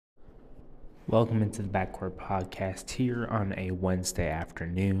Welcome into the Backcourt podcast here on a Wednesday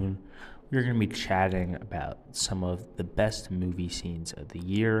afternoon. We're going to be chatting about some of the best movie scenes of the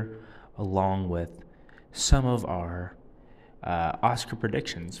year, along with some of our Oscar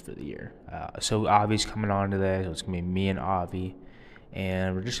predictions for the year. So Avi's coming on today, so it's going to be me and Avi,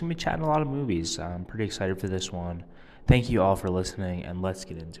 and we're just going to be chatting a lot of movies. I'm pretty excited for this one. Thank you all for listening, and let's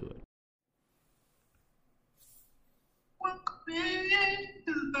get into it. Welcome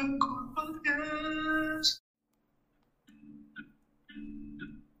to the Backcourt podcast.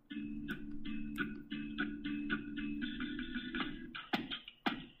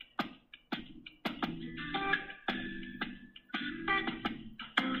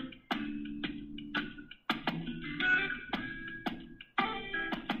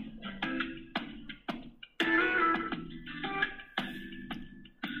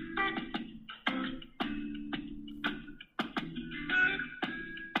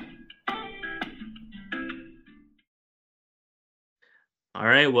 All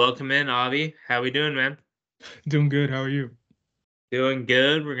right, welcome in, Avi. How we doing, man? Doing good. How are you? Doing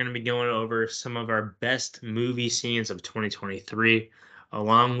good. We're going to be going over some of our best movie scenes of 2023,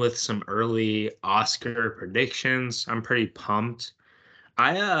 along with some early Oscar predictions. I'm pretty pumped.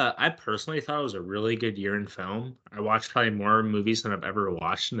 I personally thought it was a really good year in film. I watched probably more movies than I've ever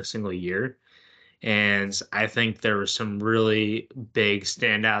watched in a single year. And I think there were some really big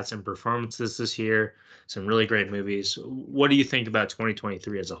standouts and performances this year, some really great movies. What do you think about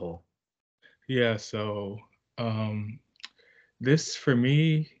 2023 as a whole? Yeah, so this for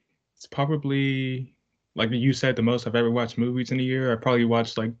me, it's probably like you said, the most I've ever watched movies in a year. I probably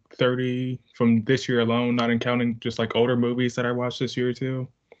watched like 30 from this year alone, not counting just like older movies that I watched this year too.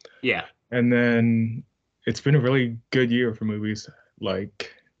 Yeah. And then it's been a really good year for movies,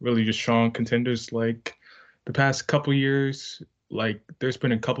 like really just strong contenders. Like the past couple years, like there's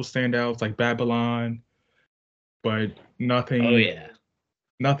been a couple standouts like Babylon, but nothing. Oh, yeah.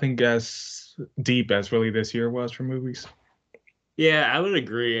 Nothing as deep as really this year was for movies. Yeah, I would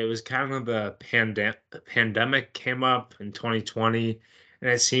agree. It was kind of the pandemic came up in 2020, and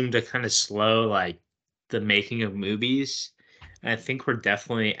it seemed to kind of slow like the making of movies. And I think we're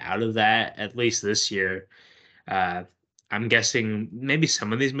definitely out of that, at least this year. Uh, I'm guessing maybe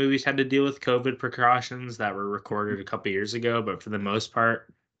some of these movies had to deal with COVID precautions that were recorded a couple years ago, but for the most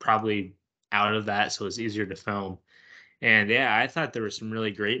part, probably out of that, so it's easier to film. And yeah, I thought there were some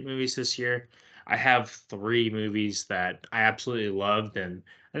really great movies this year. I have three movies that I absolutely loved, and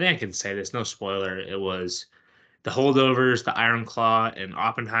I think I can say this, no spoiler. It was The Holdovers, The Iron Claw, and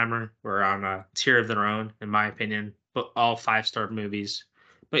Oppenheimer were on a tier of their own, in my opinion, but all five-star movies.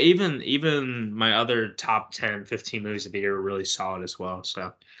 But even my other top 10, 15 movies of the year were really solid as well.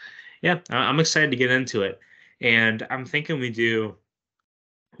 So yeah, I'm excited to get into it. And I'm thinking we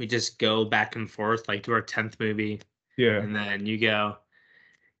just go back and forth, like do our 10th movie, Yeah. and then you go,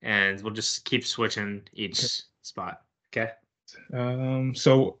 and we'll just keep switching each Okay. spot. Okay.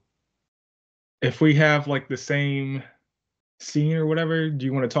 So if we have like the same scene or whatever, do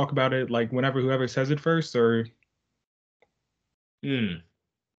you want to talk about it like whenever whoever says it first, or?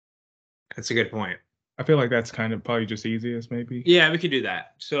 That's a good point. I feel like that's kind of probably just easiest, maybe. Yeah, we could do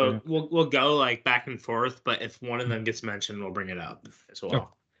that. So Yeah. we'll go like back and forth, but if one of them gets mentioned, we'll bring it up as well.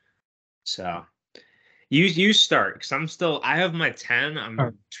 Oh. So you start, because I have my 10. I'm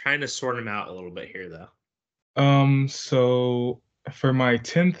Alright. trying to sort them out a little bit here though. So for my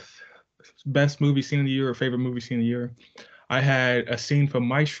 10th best movie scene of the year or favorite movie scene of the year, I had a scene from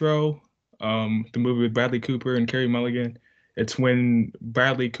Maestro, the movie with Bradley Cooper and Carey Mulligan. It's when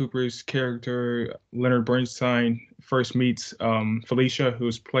Bradley Cooper's character, Leonard Bernstein, first meets Felicia,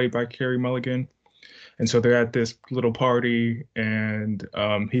 who's played by Carey Mulligan. And so they're at this little party, and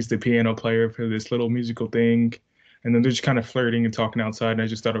he's the piano player for this little musical thing. And then they're just kind of flirting and talking outside, and I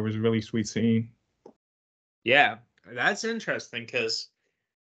just thought it was a really sweet scene. Yeah, that's interesting because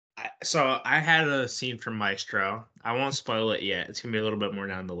I had a scene from Maestro. I won't spoil it yet. It's gonna be a little bit more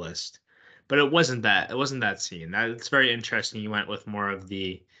down the list, but it wasn't that. It wasn't that scene. It's very interesting. You went with more of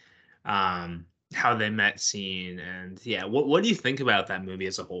the how they met scene, and yeah. What do you think about that movie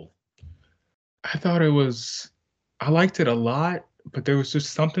as a whole? I liked it a lot, but there was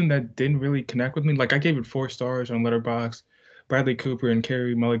just something that didn't really connect with me. Like I gave it 4 stars on Letterboxd. Bradley Cooper and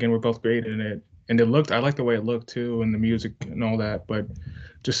Carey Mulligan were both great in it, and I liked the way it looked too, and the music and all that. But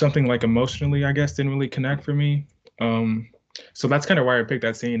just something like emotionally, I guess, didn't really connect for me. So that's kind of why I picked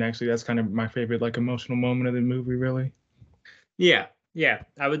that scene. Actually, that's kind of my favorite like emotional moment of the movie, really. Yeah,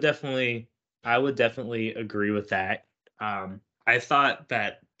 I would definitely agree with that. I thought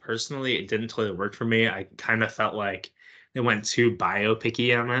that personally it didn't totally work for me. I kind of felt like they went too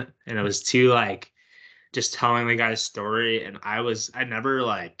biopic-y on it, and it was too like just telling the guy's story. And I never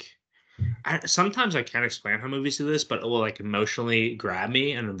like sometimes I can't explain how movies do this, but it will like emotionally grab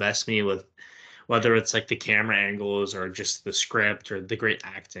me and invest me with whether it's like the camera angles or just the script or the great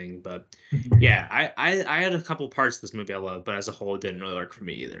acting. But yeah, I had a couple parts of this movie I loved, but as a whole, it didn't really work for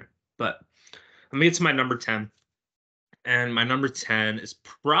me either. But let me get to my number 10. And my number 10 is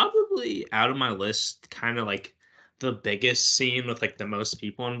probably out of my list, kind of like the biggest scene with like the most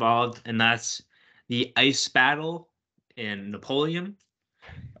people involved, and that's the ice battle in Napoleon.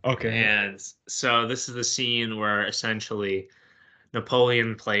 Okay. And so this is the scene where essentially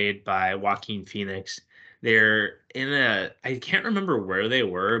Napoleon, played by Joaquin Phoenix, they're in I can't remember where they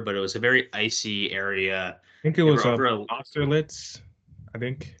were, but it was a very icy area. I think it They was were over a, Austerlitz, I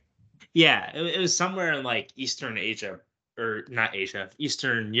think. yeah, it was somewhere in like Eastern Asia, or not Asia,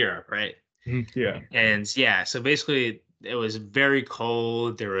 Eastern Europe, right? Yeah. And yeah, so basically it was very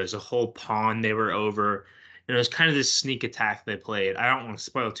cold. There was a whole pond they were over. And it was kind of this sneak attack they played. I don't want to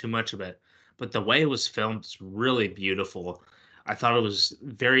spoil too much of it, but the way it was filmed is really beautiful. I thought it was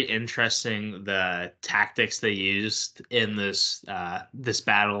very interesting the tactics they used in this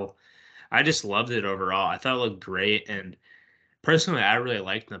battle. I just loved it overall. I thought it looked great, and personally, I really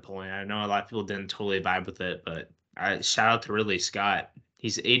liked Napoleon. I know a lot of people didn't totally vibe with it, but shout out to Ridley Scott.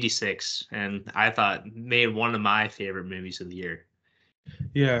 He's 86, and I thought made one of my favorite movies of the year.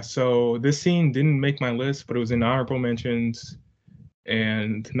 Yeah, so this scene didn't make my list, but it was in honorable mentions.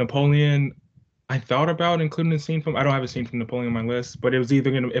 And Napoleon, I thought about including a scene from. I don't have a scene from Napoleon on my list, but it was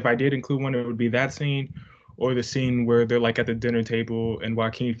either gonna. If I did include one, it would be that scene, or the scene where they're like at the dinner table and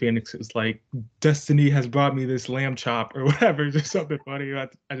Joaquin Phoenix is like, "Destiny has brought me this lamb chop" or whatever, just something funny.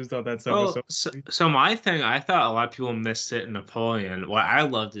 I just thought that stuff was so Well, so, funny. so my thing, I thought a lot of people missed it in Napoleon. Why I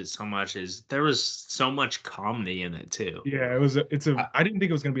loved it so much is there was so much comedy in it too. Yeah, it was. It's a. I, I didn't think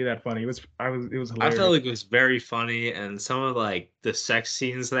it was gonna be that funny. It was. I was. It was I felt hilarious. like it was very funny, and some of like the sex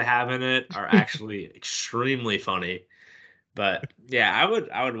scenes they have in it are actually extremely funny. But yeah, I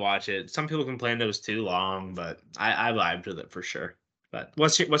would watch it. Some people complained it was too long, but I vibed with it for sure. But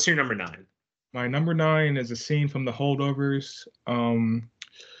what's your number 9? My number 9 is a scene from The Holdovers.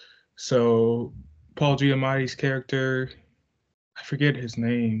 So Paul Giamatti's character, I forget his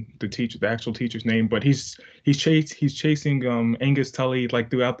name, the actual teacher's name, but he's chasing Angus Tully like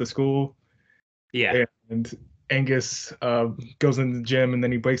throughout the school, Yeah. and Angus goes in the gym and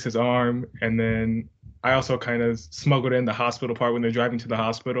then he breaks his arm, and then I also kind of smuggled in the hospital part when they're driving to the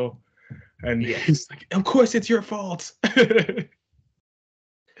hospital, and Yeah. he's like, "Of course it's your fault."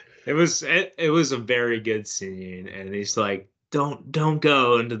 It was a very good scene, and he's like, don't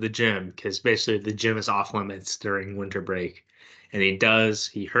go into the gym because basically the gym is off limits during winter break, and he does.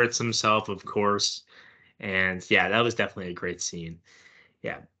 He hurts himself, of course, and yeah, that was definitely a great scene.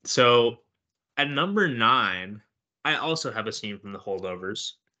 Yeah. So at number 9, I also have a scene from The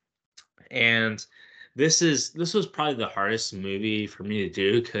Holdovers, and this was probably the hardest movie for me to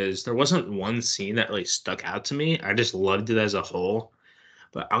do because there wasn't one scene that really stuck out to me. I just loved it as a whole.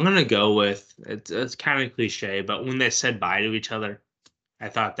 But I'm gonna go with it's kind of cliche, but when they said bye to each other, I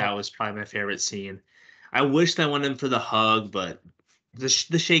thought that was probably my favorite scene. I wish they went in for the hug, but the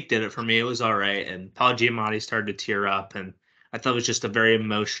shake did it for me. It was all right, and Paul Giamatti started to tear up, and I thought it was just a very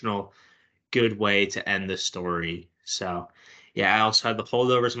emotional, good way to end the story. So, yeah, I also had The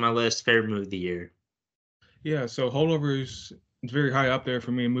Holdovers on my list, favorite movie of the year. Yeah, so Holdovers is very high up there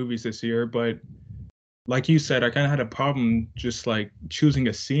for me in movies this year, but like you said, I kind of had a problem just like choosing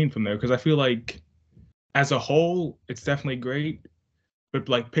a scene from there because I feel like as a whole, it's definitely great, but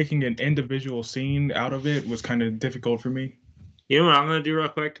like picking an individual scene out of it was kind of difficult for me. You know what I'm gonna do real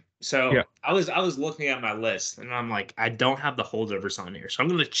quick? Yeah. So I was looking at my list, and I'm like, I don't have The Holdovers on here, so I'm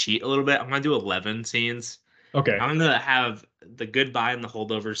gonna cheat a little bit. I'm gonna do 11 scenes. Okay. I'm gonna have the Goodbye and The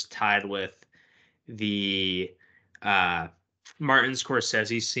Holdovers tied with the uh, Martin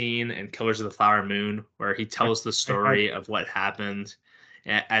Scorsese scene in Killers of the Flower Moon, where he I, tells the I story of what happened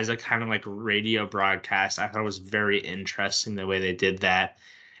as a kind of like radio broadcast. I thought it was very interesting the way they did that,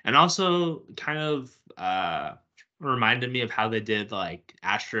 and also kind of reminded me of how they did like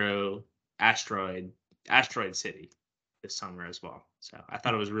Asteroid Asteroid City this summer as well. So I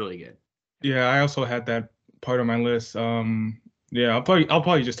thought it was really good. yeah, I also had that part on my list. Yeah, I'll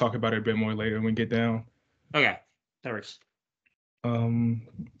probably just talk about it a bit more later when we get down. Okay, that works. Um,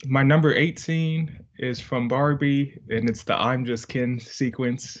 my number 8 scene is from Barbie, and it's the "I'm Just Ken"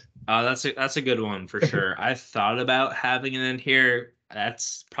 sequence. That's a good one for sure. I thought about having it in here.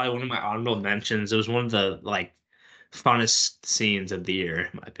 That's probably one of my honorable mentions. It was one of the like funnest scenes of the year, in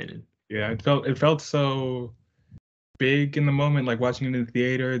my opinion. Yeah, it felt so big in the moment, like watching it in the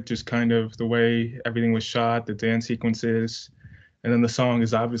theater, just kind of the way everything was shot, the dance sequences, and then the song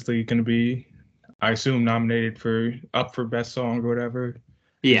is obviously going to be, I assume, nominated for best song or whatever.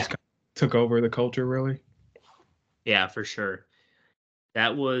 It Yeah, just kind of took over the culture, really. yeah, for sure.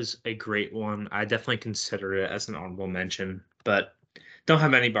 That was a great one. I definitely consider it as an honorable mention, but don't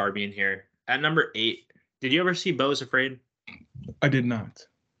have any Barbie in here. At number 8, did you ever see Beau is Afraid? I did not.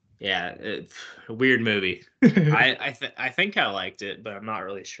 Yeah, weird movie. I think I liked it, but I'm not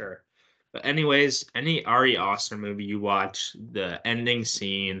really sure. But anyways, any Ari Aster movie you watch, the ending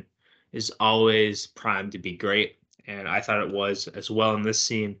scene is always primed to be great, and I thought it was as well in this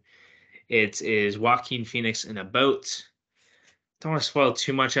scene. It is Joaquin Phoenix in a boat. Don't want to spoil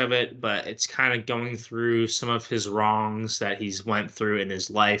too much of it, but it's kind of going through some of his wrongs that he's went through in his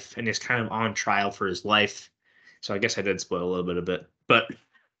life, and he's kind of on trial for his life. So I guess I did spoil a little bit of it, but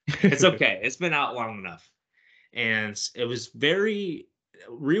it's okay. It's been out long enough. And it was very,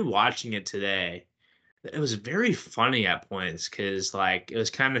 rewatching it today, it was very funny at points because, like, it was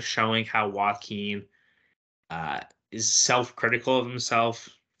kind of showing how Joaquin is self-critical of himself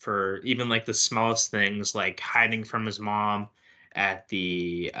for even like the smallest things, like hiding from his mom at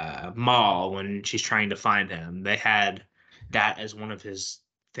the mall when she's trying to find him. They had that as one of his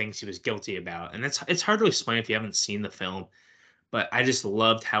things he was guilty about, and it's hard to explain if you haven't seen the film. But I just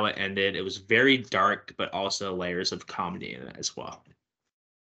loved how it ended. It was very dark, but also layers of comedy in it as well.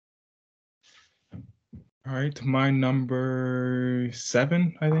 All right, my number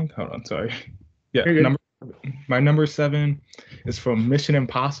 7, I think. Hold on, sorry. Yeah, You're good. my number 7 is from Mission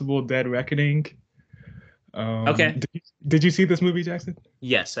Impossible: Dead Reckoning. Okay. Did you see this movie, Jackson?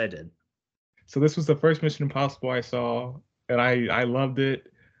 Yes, I did. So this was the first Mission Impossible I saw, and I loved it.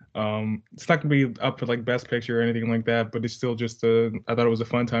 It's not gonna be up for like Best Picture or anything like that, but it's still just I thought it was a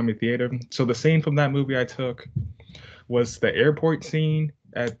fun time in theater. So the scene from that movie I took was the airport scene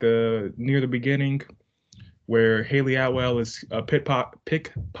near the beginning, where Haley Atwell is a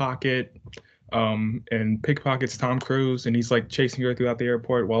pickpocket, and pickpockets Tom Cruise, and he's like chasing her throughout the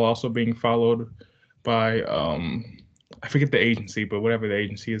airport while also being followed by I forget the agency, but whatever the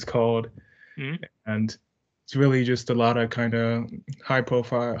agency is called. Mhm. And it's really just a lot of kind of high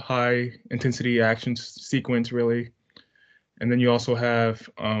profile, high intensity action sequence, really. And then you also have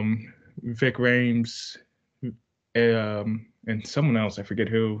Vic Rames, and someone else, I forget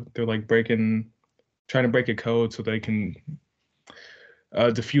who. They're like trying to break a code so they can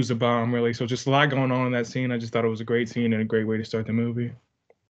defuse a bomb, really. So just a lot going on in that scene. I just thought it was a great scene and a great way to start the movie.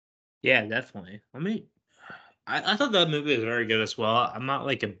 Yeah, definitely. I thought that movie was very good as well. I'm not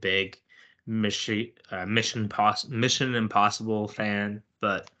like a big Mission Impossible fan,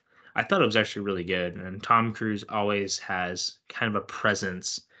 but I thought it was actually really good. And Tom Cruise always has kind of a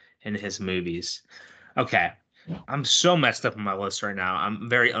presence in his movies. Okay, I'm so messed up on my list right now. I'm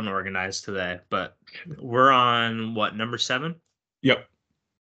very unorganized today, but we're on what, number 7? Yep.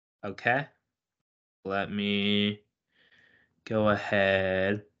 Okay, let me go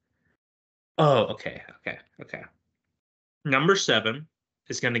ahead. Oh, okay. Number 7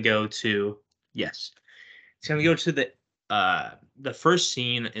 is going to go to, yes, it's going to go to the first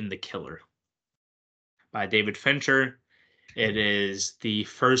scene in The Killer by David Fincher. It is the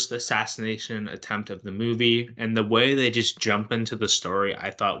first assassination attempt of the movie, and the way they just jump into the story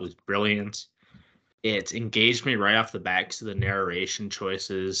I thought was brilliant. It engaged me right off the bat because of the narration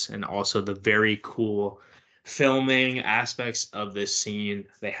choices and also the very cool filming aspects of this scene.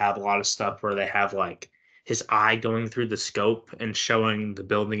 They have a lot of stuff where they have like his eye going through the scope and showing the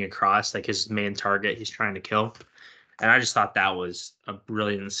building across, like his main target he's trying to kill. And I just thought that was a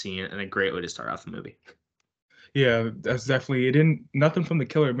brilliant scene and a great way to start off the movie. Yeah, that's definitely it. Didn't Nothing from The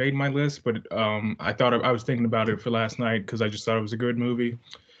Killer made my list, but I was thinking about it for last night because I just thought it was a good movie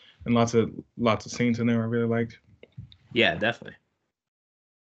and lots of scenes in there I really liked. Yeah, definitely.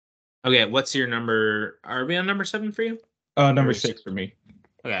 Okay, what's your number? Are we on number 7 for you? Number 6 for me.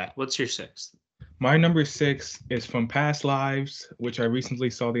 Okay, what's your 6th? My number 6 is from Past Lives, which I recently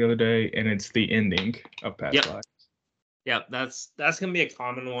saw the other day, and it's the ending of Past Lives. Yep, that's gonna be a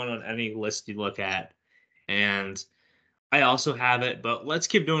common one on any list you look at. And I also have it, but let's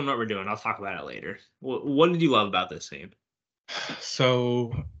keep doing what we're doing. I'll talk about it later. What did you love about this scene?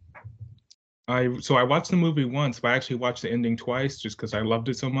 So I watched the movie once, but I actually watched the ending twice just because I loved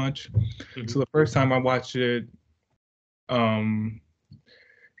it so much. Mhm. So the first time I watched it,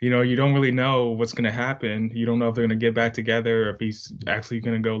 you don't really know what's gonna happen. You don't know if they're gonna get back together or if he's actually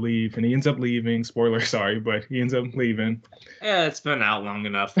gonna go leave, and he ends up leaving. Spoiler, sorry, but he ends up leaving. Yeah, it's been out long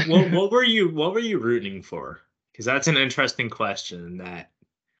enough. What were you rooting for? Because that's an interesting question. That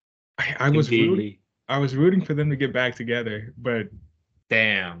I was rooting. I was rooting for them to get back together, but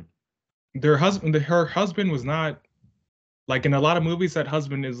Damn. her husband was not like in a lot of movies. That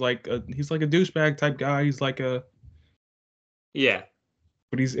husband is he's like a douchebag type guy. Yeah.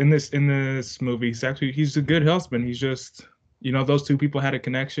 But he's in this movie. He's a good husband. He's just those two people had a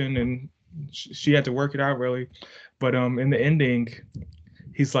connection, and she had to work it out really. But in the ending,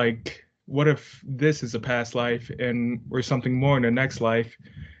 he's like, what if this is a past life and we're something more in the next life?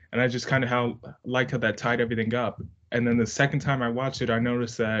 And I just kind of liked how that tied everything up. And then the second time I watched it, I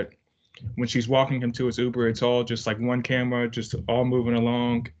noticed that when she's walking him to his Uber, it's all just like one camera, just all moving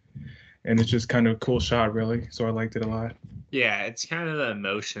along, and it's just kind of a cool shot, really. So I liked it a lot. Yeah, it's kind of the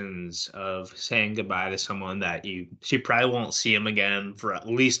emotions of saying goodbye to someone that she probably won't see him again for at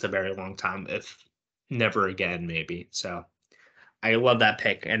least a very long time, if never again, maybe. So I love that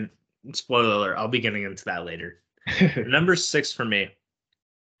pick. And spoiler alert, I'll be getting into that later. Number 6 for me,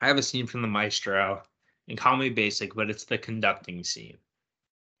 I have a scene from the Maestro, and call me basic, but it's the conducting scene.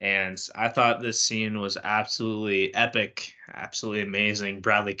 And I thought this scene was absolutely epic, absolutely amazing.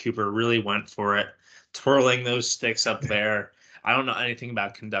 Bradley Cooper really went for it, twirling those sticks up there. I don't know anything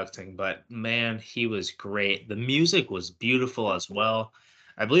about conducting, but man, he was great. The music was beautiful as well.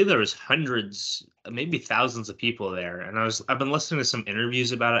 I believe there was hundreds, maybe thousands of people there, and I've been listening to some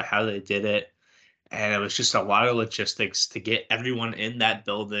interviews about it, how they did it, and it was just a lot of logistics to get everyone in that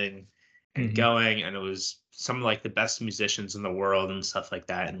building and going, and it was some of like the best musicians in the world and stuff like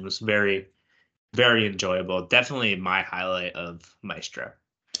that, and it was very, very enjoyable. Definitely my highlight of Maestro.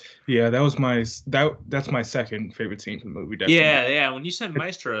 Yeah, that's my second favorite scene from the movie. Definitely. Yeah. When you said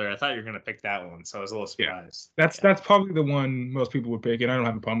Maestro earlier, I thought you were gonna pick that one, so I was a little surprised. That's probably the one most people would pick, and I don't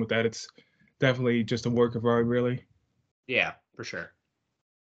have a problem with that. It's definitely just a work of art, really. Yeah, for sure.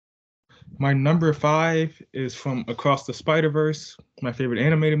 My number 5 is from Across the Spider-Verse, my favorite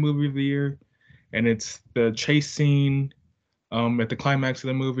animated movie of the year, and it's the chase scene at the climax of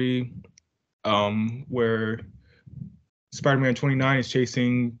the movie, where Spider-Man 2099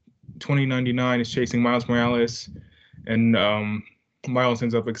 is chasing Miles Morales, and Miles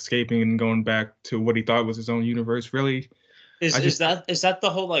ends up escaping and going back to what he thought was his own universe. Really, Is that the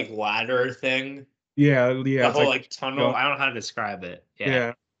whole like ladder thing? Yeah. The whole like tunnel. I don't know how to describe it.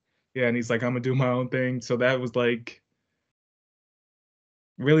 Yeah, and he's like, I'm gonna do my own thing. So that was like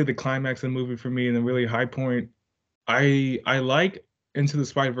really the climax of the movie for me, and the really high point. I like Into the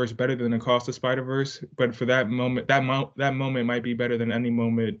Spider-Verse better than Across the Spider-Verse, but for that moment, that moment might be better than any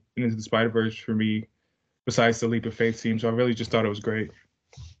moment in Into the Spider-Verse for me, besides the leap of faith scene. So I really just thought it was great.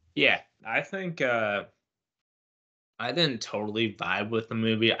 Yeah, I think I didn't totally vibe with the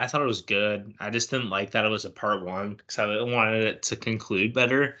movie. I thought it was good. I just didn't like that it was a part 1 because I wanted it to conclude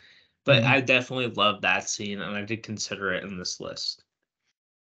better. But I definitely loved that scene, and I did consider it in this list.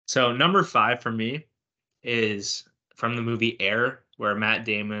 So number 5 for me is from the movie Air, where Matt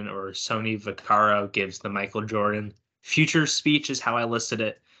Damon or Sony Vaccaro gives the Michael Jordan future speech, is how I listed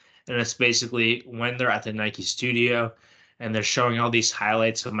it. And it's basically when they're at the Nike studio and they're showing all these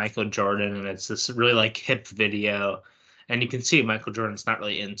highlights of Michael Jordan, and it's this really like hip video. And you can see Michael Jordan's not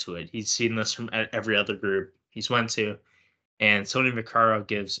really into it. He's seen this from every other group he's went to. And Sony Vaccaro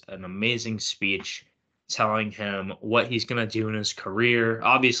gives an amazing speech telling him what he's going to do in his career.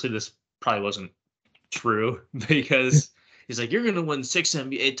 Obviously, this probably wasn't true because he's like, you're going to win 6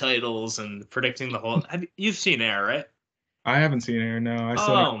 NBA titles and predicting the whole. You've seen Air, right? I haven't seen Air,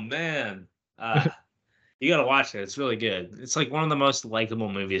 no. Man. You got to watch it. It's really good. It's like one of the most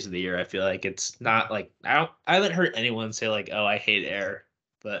likable movies of the year. I feel like it's not like I haven't heard anyone say like, oh, I hate Air.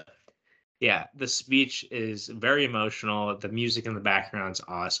 But yeah, the speech is very emotional. The music in the background's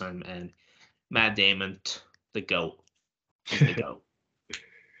awesome. And Matt Damon, the GOAT. He's the GOAT.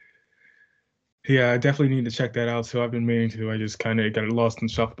 Yeah, I definitely need to check that out. So I've been meaning to. I just kind of got lost in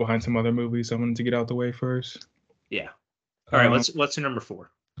shuffle behind some other movies. So I wanted to get out the way first. Yeah. All right. What's your number 4?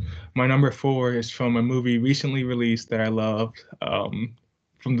 My number 4 is from a movie recently released that I loved,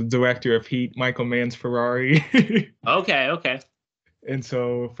 from the director of Heat, Michael Mann's Ferrari. Okay. And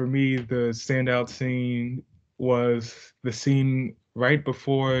so for me, the standout scene was the scene right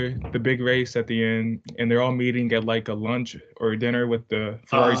before the big race at the end, and they're all meeting at like a lunch or a dinner with the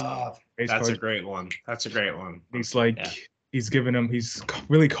Ferrari. That's a great one. He's like, he's he's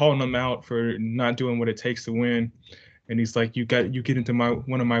really calling them out for not doing what it takes to win. And he's like, you get into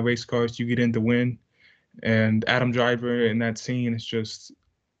one of my race cars, you get in to win. And Adam Driver in that scene is just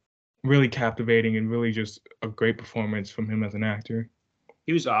really captivating and really just a great performance from him as an actor.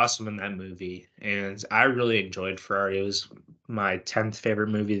 He was awesome in that movie, and I really enjoyed Ferrari. It was my 10th favorite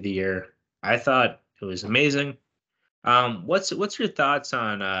movie of the year. I thought it was amazing. What's your thoughts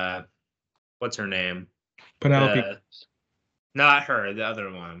on what's her name? Penelope, Not her, the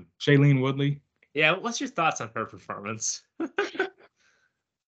other one. Shailene Woodley. Yeah, what's your thoughts on her performance?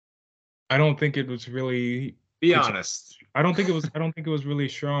 I don't think it was really. Be honest. I don't think it was. I don't think it was really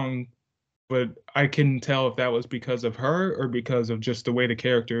strong, but I can tell if that was because of her or because of just the way the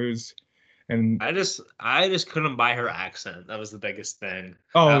character is. And I just couldn't buy her accent. That was the biggest thing.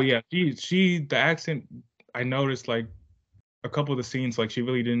 oh yeah, the accent. I noticed like a couple of the scenes, like she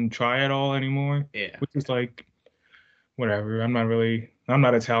really didn't try at all anymore. Yeah. Which is like, whatever. I'm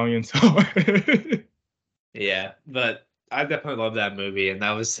not Italian, so. Yeah, but I definitely love that movie, and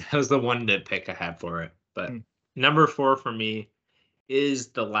that was the one nitpick I had for it. But number 4 for me is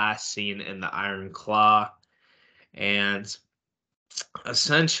the last scene in the Iron Claw, and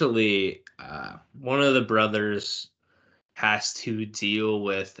essentially, one of the brothers has to deal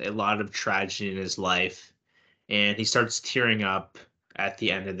with a lot of tragedy in his life, and he starts tearing up at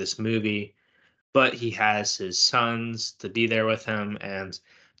the end of this movie. But he has his sons to be there with him, and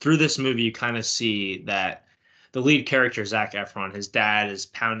through this movie, you kind of see that the lead character, Zac Efron, his dad is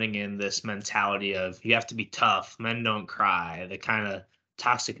pounding in this mentality of you have to be tough, men don't cry, the kind of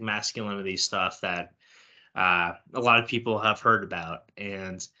toxic masculinity stuff that a lot of people have heard about.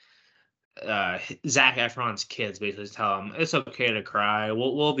 And Zac Efron's kids basically tell him it's okay to cry.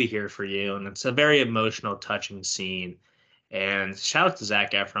 We'll be here for you, and it's a very emotional, touching scene. And shout out to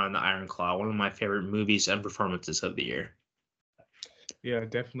Zac Efron, The Iron Claw, one of my favorite movies and performances of the year. Yeah,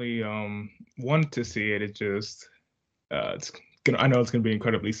 definitely. Want to see it. It just, it's gonna. I know it's gonna be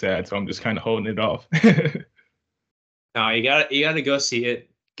incredibly sad, so I'm just kind of holding it off. No, you gotta go see it,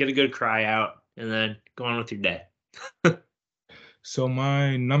 get a good cry out, and then go on with your day. So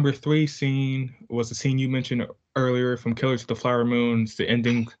my number 3 scene was the scene you mentioned earlier from Killers of the Flower Moon. It's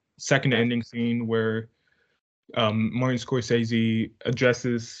the second ending scene where Martin Scorsese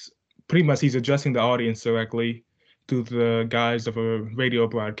he's addressing the audience directly through the guise of a radio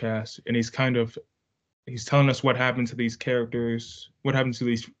broadcast, and he's telling us what happened to these characters, what happened to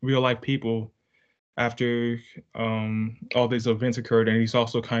these real life people after all these events occurred, and he's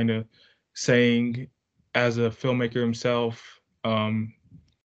also kind of saying, as a filmmaker himself,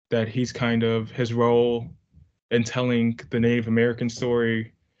 that he's kind of his role in telling the Native American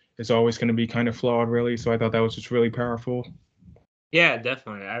story is always going to be kind of flawed, really. So I thought that was just really powerful. Yeah,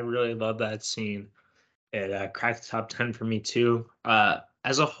 definitely. I really love that scene. It cracked the top 10 for me too.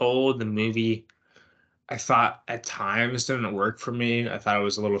 As a whole, the movie, I thought at times didn't work for me. I thought it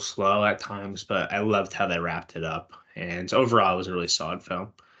was a little slow at times, but I loved how they wrapped it up. And overall, it was a really solid film.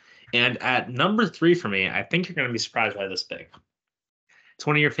 And at number 3 for me, I think you're going to be surprised by this pick. It's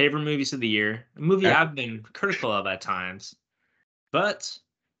one of your favorite movies of the year. A movie I've been critical of at times, but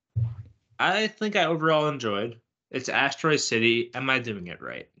I think I overall enjoyed. It's Asteroid City. Am I doing it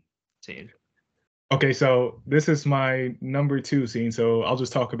right? Scene. Okay, so this is my number 2 scene, so I'll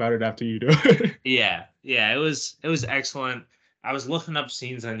just talk about it after you do. Yeah, it was excellent. I was looking up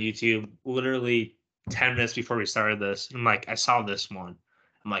scenes on YouTube literally 10 minutes before we started this. I'm like, I saw this one.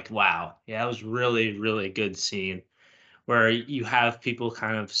 I'm like, wow, yeah, it was really, really good scene where you have people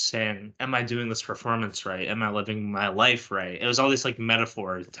kind of saying, am I doing this performance right? Am I living my life right? It was all this like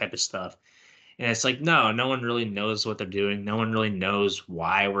metaphor type of stuff. And it's like, no one really knows what they're doing. No one really knows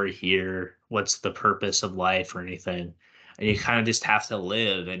why we're here, what's the purpose of life or anything. And you kind of just have to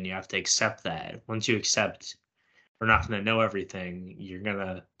live and you have to accept that. Once you accept we're not going to know everything, you're going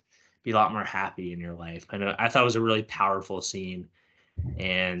to be a lot more happy in your life. And I thought it was a really powerful scene.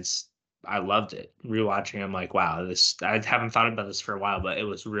 And I loved it. Rewatching, I'm like, wow, I haven't thought about this for a while, but it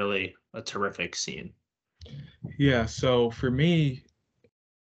was really a terrific scene. Yeah, so for me,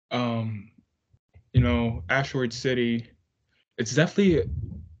 Asteroid City, it's definitely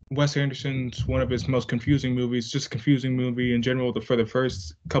Wes Anderson's one of his most confusing movies, just a confusing movie in general for the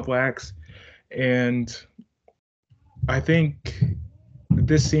first couple acts. And I think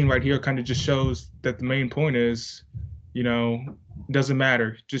this scene right here kind of just shows that the main point is, doesn't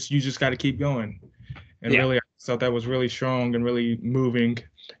matter. You just got to keep going. And really, I thought that was really strong and really moving.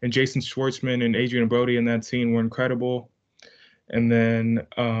 And Jason Schwartzman and Adrian Brody in that scene were incredible. And then,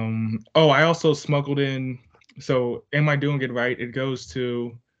 I also smuggled in. So, am I doing it right? It goes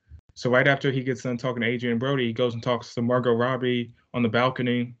to. So right after he gets done talking to Adrian Brody, he goes and talks to Margot Robbie on the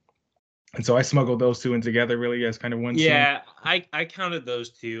balcony. And so I smuggled those two in together really as kind of one scene. Yeah, I counted those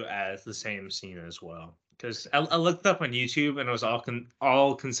two as the same scene as well. Because I looked up on YouTube and it was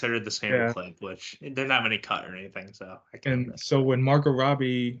all considered the same clip, which it didn't have any cut or anything. So I counted it. So when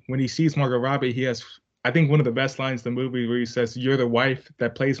he sees Margot Robbie, he has, I think, one of the best lines in the movie where he says, "You're the wife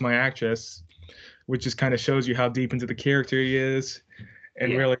that plays my actress," which just kind of shows you how deep into the character he is.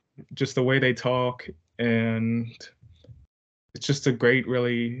 and Yeah. really just the way they talk, and it's just a great,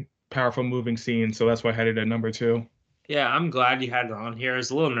 really powerful, moving scene. So that's why I had it at number 2. Yeah, I'm glad you had it on here. I was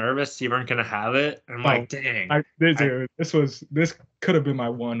a little nervous you weren't gonna have it. I'm Oh, like, dang. this could have been my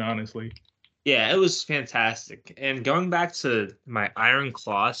one, honestly. Yeah, it was fantastic. And going back to my Iron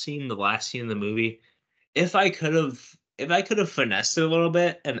Claw scene, the last scene in the movie, if I could have finessed it a little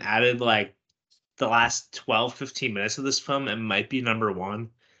bit and added like the last 12, 15 minutes of this film, it might be number one.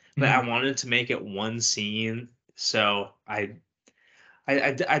 But I Mhm. wanted to make it one scene, so I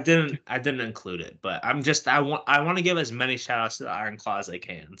didn't include it. But I want to give as many shout outs to the Iron Claw as I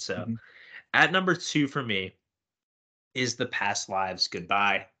can. So Mhm. at number two for me is the past lives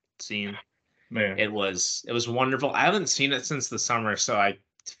goodbye scene. Man. It was wonderful. I haven't seen it since the summer, so I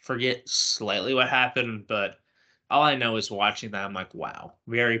forget slightly what happened, but all I know is watching that I'm like, wow,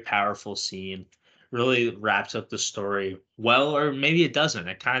 very powerful scene. Really wraps up the story well, or maybe it doesn't.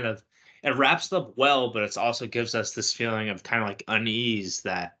 It wraps it up well, but it also gives us this feeling of kind of like unease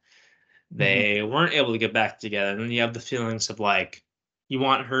that Mhm. they weren't able to get back together. And then you have the feelings of like you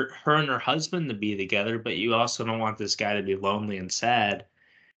want her and her husband to be together, but you also don't want this guy to be lonely and sad.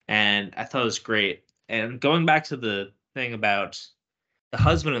 And I thought it was great. And going back to the thing about the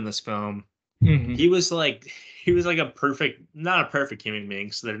husband in this film, Mhm. he was like he was like a perfect, not a perfect human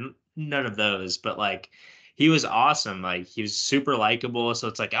being, so there's none of those, but like he was awesome. Like he was super likable, so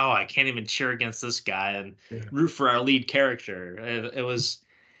it's like, oh, I can't even cheer against this guy and Yeah. root for our lead character. It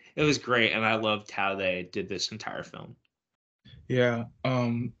was great, and I loved how they did this entire film. Yeah.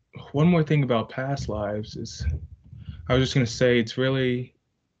 One more thing about past lives is I was just gonna say it's really,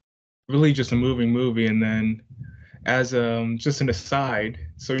 really just a moving movie, and then as just an aside,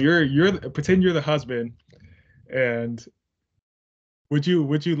 so pretend you're the husband, and would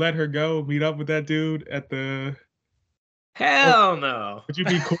you let her go meet up with that dude at the or Hell no. would you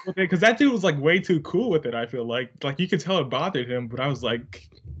be cool with it? Because that dude was like way too cool with it. I feel like you could tell it bothered him, but I was like,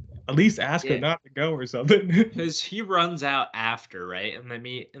 at least ask her Yeah, not to go or something. because he runs out after, right, and they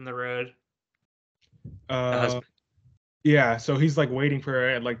meet in the road. The uh, husband. yeah. So he's like waiting for her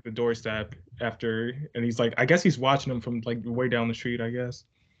at like the doorstep after, and he's like, I guess he's watching him from like way down the street. I guess.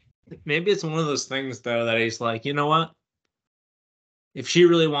 Maybe it's one of those things though that he's like, you know what? If she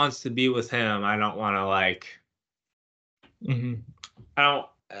really wants to be with him, I don't want to like. Hmm. I don't.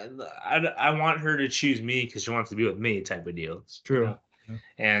 I want her to choose me because she wants to be with me, type of deals, you True. know.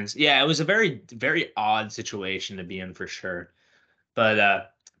 And yeah, it was a very very odd situation to be in for sure.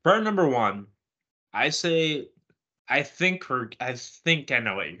 But burn number one, I say. I think I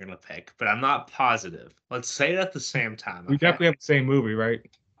know what you're gonna pick, but I'm not positive. Let's say it at the same time, We okay? definitely have the same movie, right?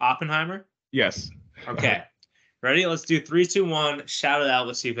 Oppenheimer. Yes. All right. Okay. Ready? Let's do three, two, one. Shout it out.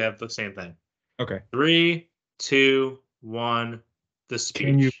 Let's see if we have the same thing. Okay. Three, two, one. The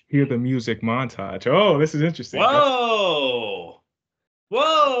Can you speech. hear the music montage? Oh, this is interesting. Whoa!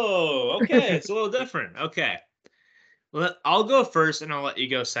 Whoa! Okay, it's a little different. Okay. I'll go first and I'll let you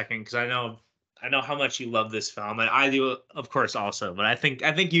go second because I know how much you love this film, and I do, of course, also. But I think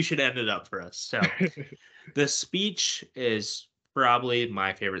you should end it up for us. So the speech is probably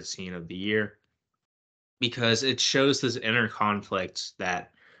my favorite scene of the year because it shows this inner conflict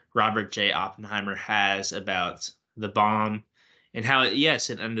that Robert J. Oppenheimer has about the bomb and how, yes,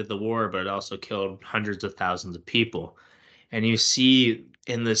 it ended the war, but it also killed hundreds of thousands of people. And you see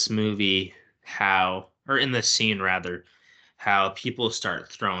in this movie or in this scene rather, how people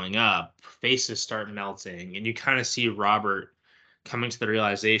start throwing up, faces start melting, and you kind of see Robert coming to the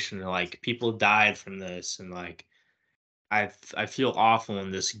realization that like people died from this, and like I feel awful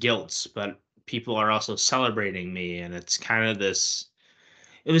and this guilt, but people are also celebrating me, and it's kind of this.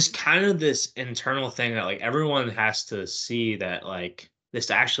 It was kind of this internal thing that like everyone has to see that like this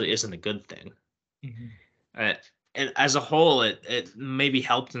actually isn't a good thing. Mhm. Uh, and as a whole, it maybe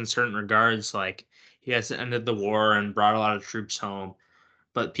helped in certain regards. Like he has ended the war and brought a lot of troops home,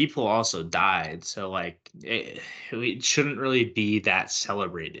 but people also died. So like it shouldn't really be that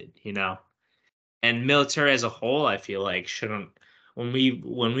celebrated, you know. And military as a whole, I feel like shouldn't when we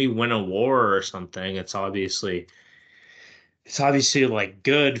win a war or something, it's obviously like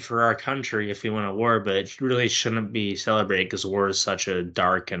good for our country if we win a war, but it really shouldn't be celebrated because war is such a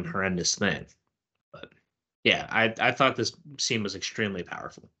dark and horrendous thing. But yeah, I thought this scene was extremely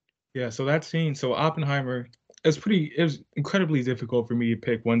powerful. Yeah, so that scene, so Oppenheimer, it was incredibly difficult for me to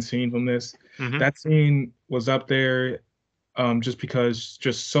pick one scene from this. Hmm. That scene was up there just because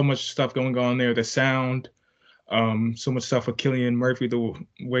just so much stuff going on there, the sound, so much stuff with Killian Murphy, the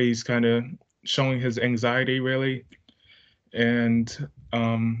way he's kind of showing his anxiety really, and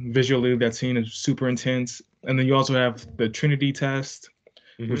visually that scene is super intense. And then you also have the Trinity test,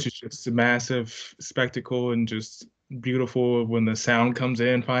 which is just a massive spectacle and just beautiful when the sound comes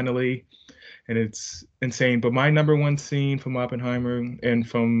in finally. And it's insane. But my number one scene from Oppenheimer and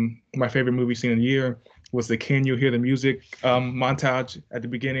from my favorite movie scene of the year was the "Can You Hear the Music" montage at the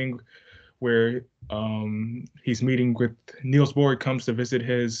beginning, where he's meeting with Niels Bohr comes to visit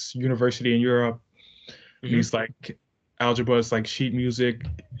his university in Europe, and he's like, algebra is like sheet music.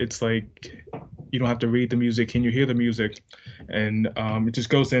 It's like you don't have to read the music. Can you hear the music? And it just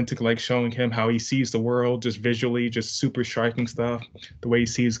goes into like showing him how he sees the world just visually, just super striking stuff. The way he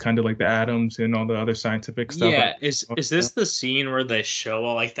sees kind of like the atoms and all the other scientific stuff. Yeah, is this the scene where they show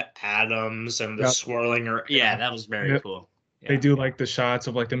all like the atoms and the Yep. swirling? Or yeah, that was very Yep. cool. Yeah. They do like the shots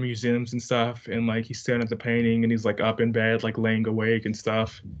of like the museums and stuff, and like he's staring at the painting and he's like up in bed, like laying awake and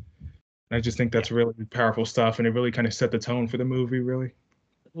stuff. And I just think that's really powerful stuff, and it really kind of set the tone for the movie, really.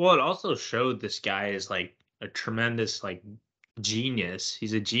 Well, it also showed this guy is like a tremendous like genius.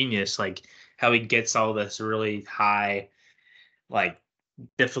 He's a genius, like how he gets all this really high, like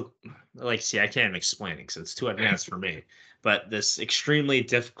difficult. Like, see, I can't even explain it because it's too advanced for me. But this extremely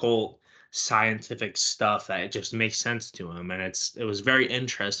difficult scientific stuff that it just makes sense to him, and it was very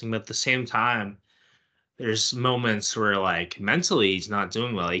interesting. But at the same time, there's moments where like mentally he's not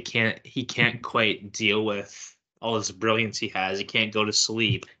doing well. He can't quite deal with all this brilliance he has. He can't go to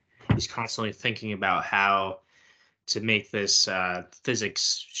sleep. He's constantly thinking about how to make this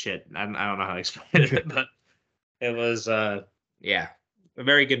physics shit. I don't know how to explain it, but it was yeah, a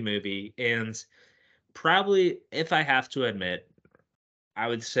very good movie. And probably, if I have to admit, I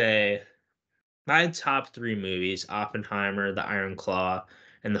would say my top three movies: Oppenheimer, The Iron Claw,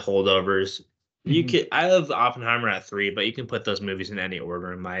 and The Holdovers. I have Oppenheimer at 3, but you can put those movies in any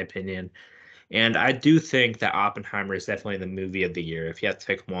order, in my opinion. And I do think that Oppenheimer is definitely the movie of the year. If you have to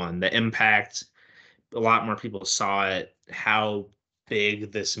pick one, the impact, a lot more people saw it, how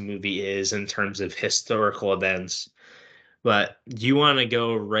big this movie is in terms of historical events. But do you want to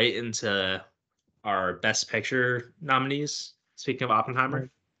go right into our Best Picture nominees? Speaking of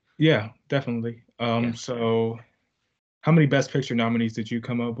Oppenheimer? Yeah, definitely. Yeah. So how many Best Picture nominees did you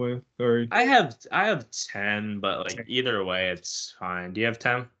come up with? Or I have 10, but like either way, it's fine. Do you have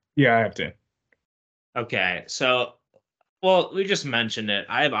 10? yeah, I have 10. Okay, so well, we just mentioned it.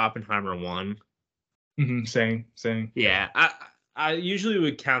 I have Oppenheimer 1. Same. Yeah, I usually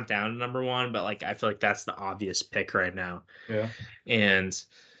would count down to number 1, but like I feel like that's the obvious pick right now. Yeah. And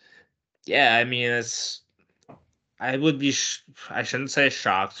yeah, I mean I would be I shouldn't say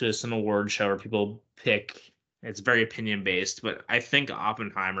shocked to some award show where people pick. It's very opinion based, but I think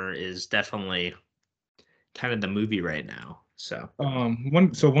Oppenheimer is definitely kind of the movie right now. So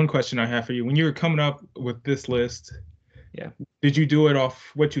One question I have for you. When you were coming up with this list, yeah, did you do it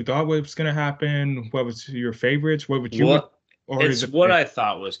off what you thought was gonna happen? What was your favorites? What would you what or it's is it what I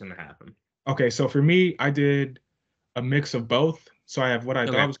thought was going to happen. okay, so for me, I did a mix of both. So I have what I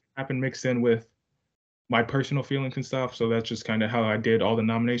thought Okay. was gonna happen mixed in with my personal feelings and stuff. So that's just kind of how I did all the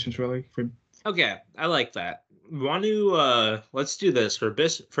nominations really. Okay, I like that. Want to let's do this for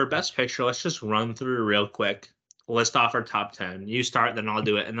best picture. Let's just run through real quick. List off our top 10. You start, then I'll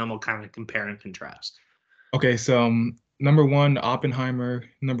do it, and then we'll kind of compare and contrast. Okay, so number one, Oppenheimer.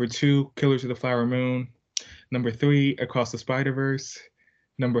 Number two, Killers of the Flower Moon. Number three, Across the Spider-Verse.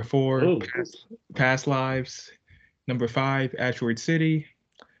 Number four, Ooh. Past Lives. Number five, Asteroid City.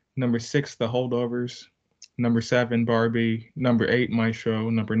 Number six, The Holdovers. Number seven, Barbie. Number eight, Maestro.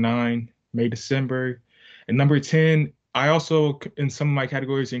 Number nine, May December. And number 10, I also, in some of my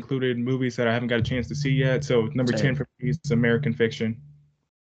categories, included movies that I haven't got a chance to see yet. So number 10 for me is American Fiction.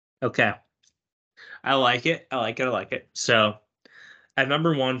 Okay. I like it. I like it. I like it. So at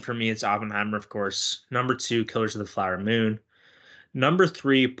number 1 for me, it's Oppenheimer, of course. Number 2, Killers of the Flower Moon. Number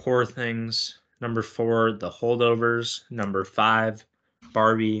 3, Poor Things. Number 4, The Holdovers. Number 5,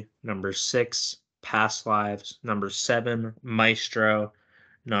 Barbie. Number 6, Past Lives. Number 7, Maestro.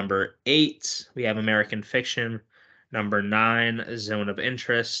 Number 8, we have American Fiction. Number 9, Zone of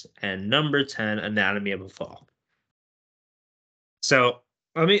Interest. And number 10, Anatomy of a Fall. So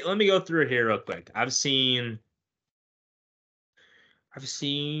let me go through it here real quick. I've seen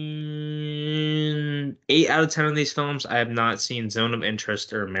 8 out of 10 of these films. I have not seen Zone of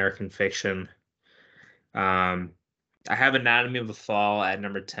Interest or American Fiction. I have Anatomy of a Fall at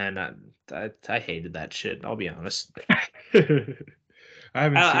number 10. I hated that shit. I'll be honest.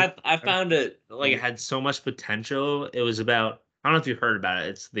 I found it like it had so much potential. It was about, I don't know if you've heard about it.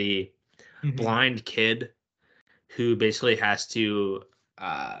 It's the blind kid who basically has to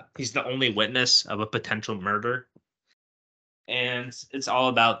he's the only witness of a potential murder. And it's all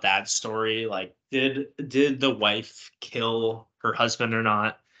about that story, like did the wife kill her husband or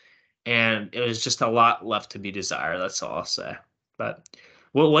not? And it was just a lot left to be desired. That's all I'll say. But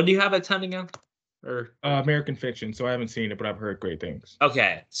what do you have at 10 again? Or American Fiction. So I haven't seen it, but I've heard great things.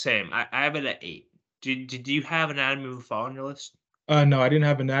 okay, same. I have it at 8. Did you have Anatomy of a Fall on your list? No, I didn't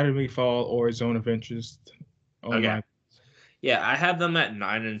have Anatomy Fall or Zone of Interest on Okay. my. Yeah, I have them at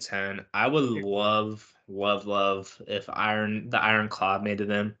 9 and 10. I would love if the Iron Claw made it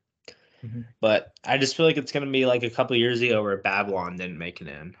in. Mhm. But I just feel like it's gonna be like a couple years ago where Babylon didn't make it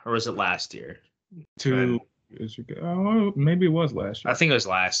in, or was it last year? To maybe it was last I year. think it was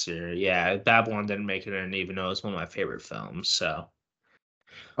last year. Yeah, Babylon didn't make it in, even though it's one of my favorite films. So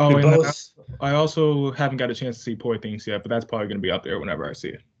we Oh, and then both, I also haven't got a chance to see Poor Things yet, but that's probably going to be up there whenever I see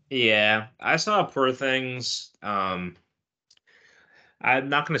it. yeah, I saw Poor Things. I'm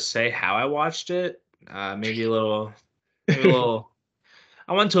not gonna say how I watched it. Maybe maybe a little.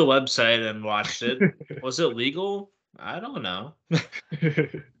 I went to a website and watched it. Was it legal? I don't know.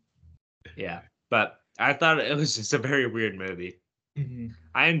 Yeah, but I thought it was just a very weird movie. Mhm.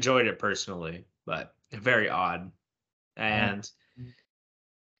 I enjoyed it personally, but very odd. Uh, And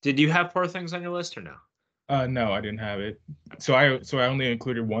did you have Poor Things on your list or no? no, I didn't have it. So I only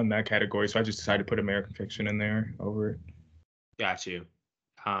included one in that category. So I just decided to put American Fiction in there over it. Got you.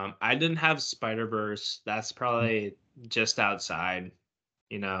 I didn't have Spider-Verse. That's probably just outside,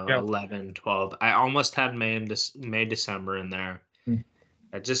 Yeah. 11, 12. I almost had May, December in there. Mm.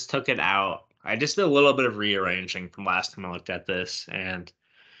 I just took it out. I just did a little bit of rearranging from last time I looked at this, and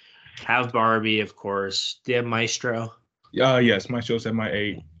have Barbie, of course. Do you have Maestro? Yes, my show's at my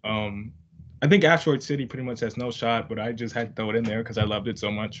 8. I think Asteroid City pretty much has no shot, but I just had to throw it in there because I loved it so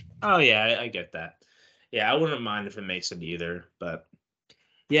much. Oh yeah, I get that. Yeah, I wouldn't mind if it makes it either, but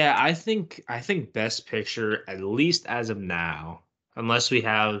yeah, I think Best Picture, at least as of now, unless we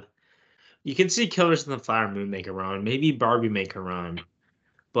have, you can see Killers of the Flower Moon make a run, maybe Barbie make a run,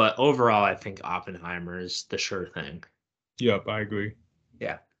 but overall, I think Oppenheimer is the sure thing. Yep, I agree.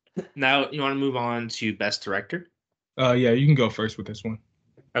 Yeah. Now you want to move on to Best Director? Yeah, you can go first with this one.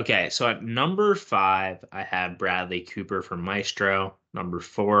 Okay, so at number 5, I have Bradley Cooper for Maestro. Number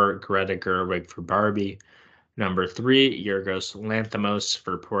 4, Greta Gerwig for Barbie. Number 3, Yorgos Lanthimos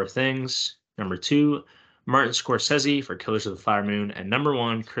for Poor Things. Number 2, Martin Scorsese for Killers of the Flower Moon. And number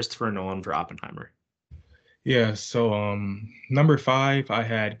 1, Christopher Nolan for Oppenheimer. Yeah, so number 5, I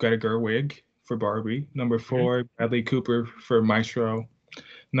had Greta Gerwig for Barbie. Number Mhm. 4, Bradley Cooper for Maestro.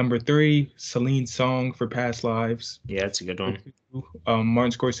 Number 3, Celine Song for Past Lives. Yeah, that's a good Number one. 2,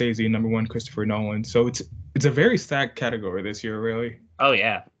 Martin Scorsese. Number 1, Christopher Nolan. So it's a very stacked category this year, really. Oh,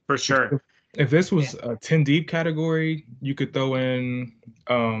 yeah, for sure. If this Yeah. was a 10 deep category, you could throw in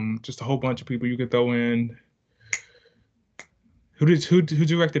just a whole bunch of people. You could throw in who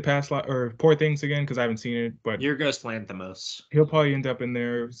directed Past Lives or Poor Things again because I haven't seen it, but Yorgos Lanthimos. he'll probably end up in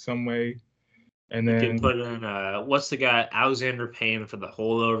there some way. And You could then put in, what's the guy? Alexander Payne for The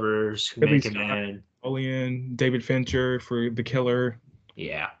Holdovers, who Ridley make it Scott, in. Napoleon, David Fincher for The Killer.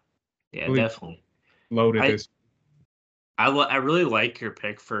 Yeah, yeah, Really definitely. loaded I this. I really like your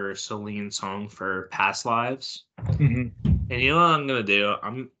pick for Celine Song for Past Lives. Hmm. And you know what I'm gonna do?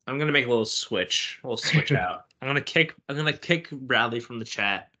 I'm gonna make a little switch out. I'm gonna kick Bradley from the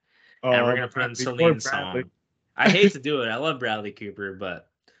chat, and we're gonna put in Bradley, poor Celine Bradley. Song. I hate to do it. I love Bradley Cooper, but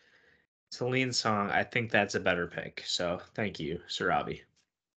Celine Song, I think that's a better pick. So thank you, Sir Avi.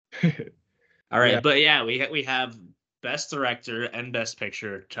 All Yeah, right, but yeah, we have Best Director and Best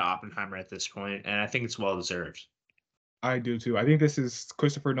Picture to Oppenheimer at this point, and I think it's well deserved. I do too. I think this is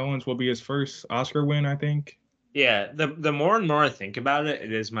Christopher Nolan's will be his first Oscar win, I think. Yeah, the more and more I think about it,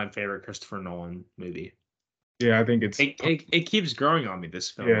 it is my favorite Christopher Nolan movie. Yeah, I think it's It keeps growing on me,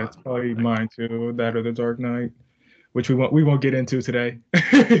 this film. yeah, it's probably mine too. That or The Dark Knight, which we won't get into today.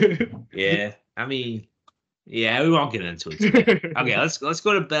 Yeah, I mean, yeah, we won't get into it today. Okay, let's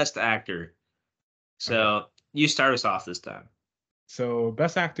go to Best Actor. Okay. So you start us off this time. So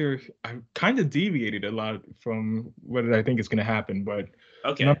Best Actor, I kind of deviated a lot from what I think is going to happen, but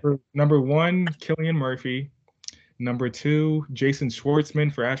Okay. number 1, Cillian Murphy. Number 2, Jason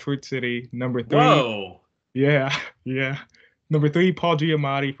Schwartzman for Ashford City. Number 3, Whoa, yeah, yeah. Number 3, Paul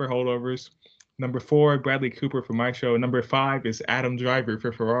Giamatti for Holdovers. Number 4, Bradley Cooper for My Show. Number 5 is Adam Driver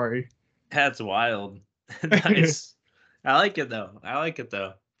for Ferrari. that's wild. Nice. I like it though. I like it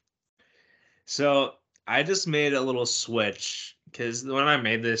though. So I just made a little switch because when I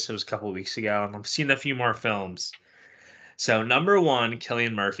made this, it was a couple of weeks ago, and I've seen a few more films. So number 1,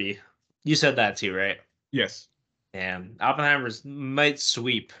 Cillian Murphy. You said that too, right? Yes. And Oppenheimer's might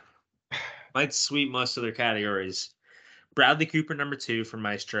sweep most of their categories. Bradley Cooper, number 2 for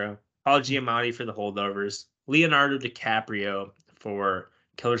Maestro. Paul Giamatti for The Holdovers, Leonardo DiCaprio for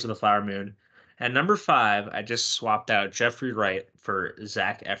Killers of the Flower Moon, and number 5, I just swapped out Jeffrey Wright for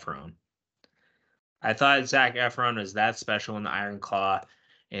Zac Efron. I thought Zac Efron was that special in the Iron Claw,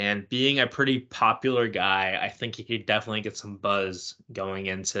 and being a pretty popular guy, I think he could definitely get some buzz going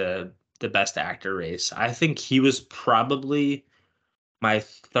into the Best Actor race. I think he was probably my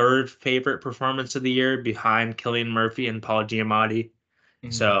third favorite performance of the year behind Cillian Murphy and Paul Giamatti.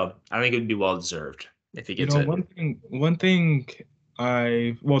 Mhm. So I think it would be well deserved if he You gets know, it.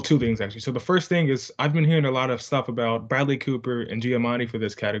 two things actually. So the first thing is I've been hearing a lot of stuff about Bradley Cooper and Giamatti for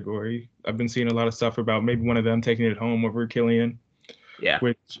this category. I've been seeing a lot of stuff about maybe one of them taking it home over Killian, Yeah.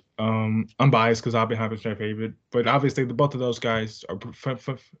 which I'm biased because Oppenheimer's my favorite, but obviously the both of those guys are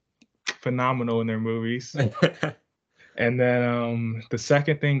phenomenal in their movies. And then the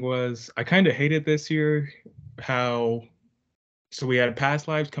second thing was I kind of hated this year how so we had Past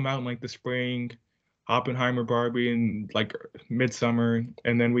Lives come out in like the spring, Oppenheimer, Barbie, and like Midsummer,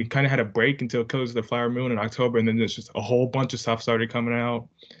 and then we kind of had a break until Killers of the Flower Moon in October, and then there's just a whole bunch of stuff started coming out.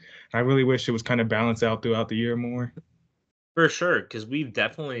 I really wish it was kind of balanced out throughout the year more. For sure, because we've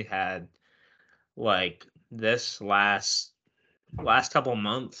definitely had like this last couple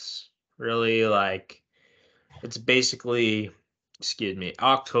months really like it's basically excuse me,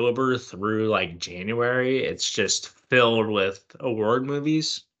 October through like January, it's just filled with award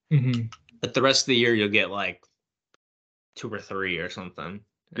movies. Mm-hmm. But the rest of the year you'll get like two or three or something.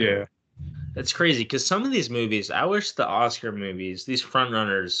 Yeah. And it's crazy because some of these movies, I wish the Oscar movies, these front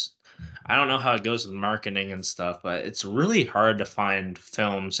runners, I don't know how it goes with marketing and stuff, but it's really hard to find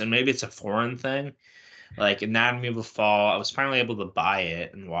films, and maybe it's a foreign thing. Like Anatomy of a Fall, I was finally able to buy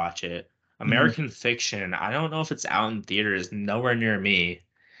it and watch it. Mm-hmm. American Fiction, I don't know if it's out in theaters, nowhere near me.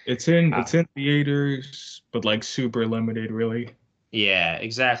 Uh, It's in theaters, but like super limited, really. yeah,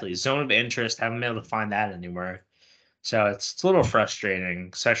 exactly. Zone of Interest, haven't been able to find that anywhere. So it's a little frustrating,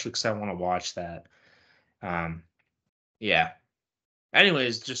 especially because I want to watch that. Um, yeah.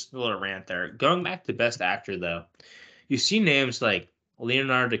 Anyways, just a little rant there. Going back to Best Actor, though, you see names like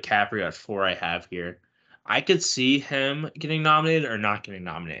Leonardo DiCaprio at 4 I have here. I could see him getting nominated or not getting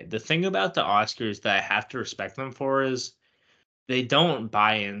nominated. The thing about the Oscars that I have to respect them for is they don't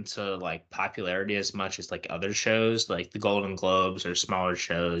buy into like popularity as much as like other shows, like the Golden Globes or smaller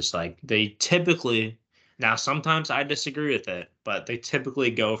shows. Like they typically, now sometimes I disagree with it, but they typically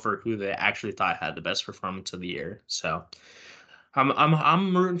go for who they actually thought had the best performance of the year. So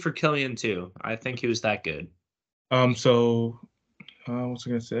I'm rooting for Killian too. I think he was that good. So what's I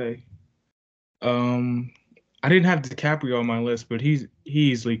gonna say? Um, I didn't have DiCaprio on my list, but he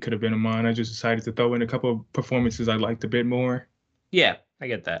easily could have been in mine. I just decided to throw in a couple of performances I liked a bit more. Yeah, I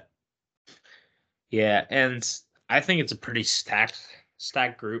get that. Yeah, and I think it's a pretty stacked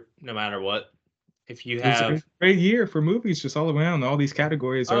group no matter what. If you It was have a great year for movies, just all around. All these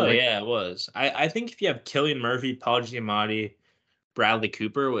categories are Oh like yeah, it was. I think if you have Killian Murphy, Paul Giamatti, Bradley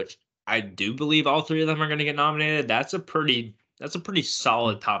Cooper, which I do believe all three of them are going to get nominated, that's a pretty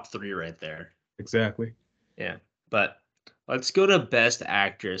solid top three right there. exactly. Yeah, but let's go to Best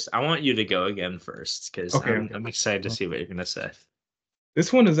Actress. I want you to go again first because Okay, I'm okay. I'm excited to see what you're gonna say.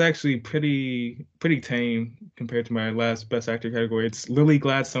 This one is actually pretty tame compared to my last Best Actor category. It's Lily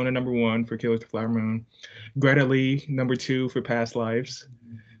Gladstone at number one for Killers of the Flower Moon, Greta Lee number two for Past Lives,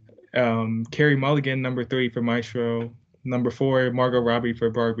 Carey Mulligan number three for Maestro, number four Margot Robbie for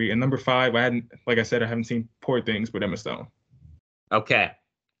Barbie, and number five like I said I haven't seen Poor Things with Emma Stone. Okay,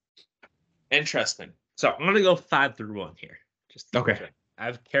 interesting. So I'm gonna go 5 through 1 here. Just to keep Okay. track. I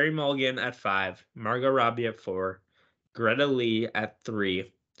have Carey Mulligan at 5, Margot Robbie at 4, Greta Lee at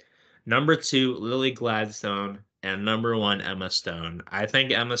 3, number 2 Lily Gladstone, and number 1 Emma Stone. I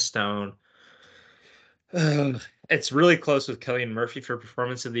think Emma Stone. It's really close with Cillian Murphy for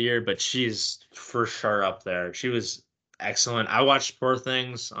performance of the year, but she's for sure up there. She was excellent. I watched Poor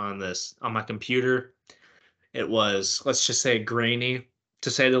Things on my computer. It was, let's just say, grainy to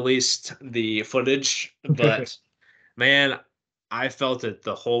say the least, the footage, but man, I felt it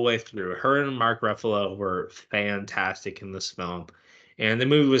the whole way through. Her and Mark Ruffalo were fantastic in this film, and the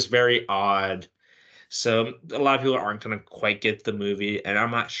movie was very odd. So a lot of people aren't going to quite get the movie, and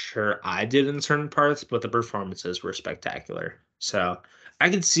I'm not sure I did in certain parts, but the performances were spectacular. So I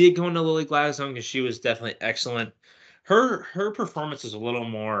could see it going to Lily Gladstone because she was definitely excellent. Her performance is a little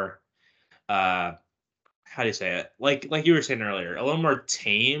more uh how do you say it? Like you were saying earlier, a little more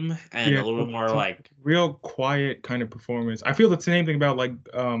tame and Yeah, a little more it's a like real quiet kind of performance. I feel the same thing about like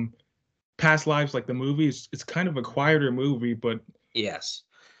Past Lives, like the movie. It's kind of a quieter movie, but yes.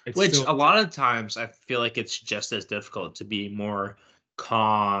 it's Which still a lot of times I feel like it's just as difficult to be more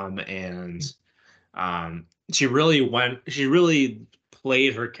calm, and she really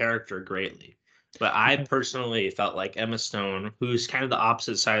played her character greatly. But I personally felt like Emma Stone, who's kind of the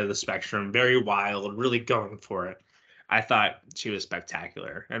opposite side of the spectrum, very wild, really going for it. I thought she was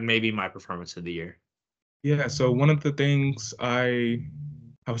spectacular, and maybe my performance of the year. Yeah, so one of the things I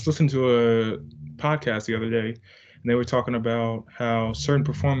was listening to a podcast the other day, and they were talking about how certain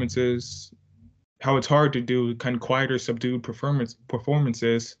performances, how it's hard to do kind of quieter, subdued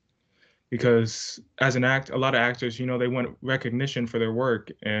performances, because as a lot of actors, they want recognition for their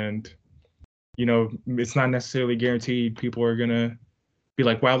work, and it's not necessarily guaranteed people are gonna be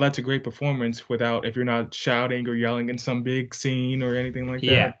like, wow, that's a great performance, without if you're not shouting or yelling in some big scene or anything like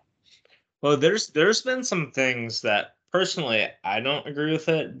Yeah. that. Well, there's been some things that personally I don't agree with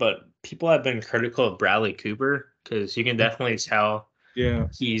it, but people have been critical of Bradley Cooper because you can definitely tell Yeah.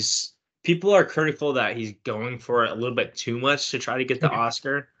 people are critical that he's going for it a little bit too much to try to get the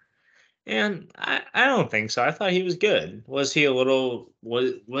Oscar. And I don't think so. I thought he was good. Was he a little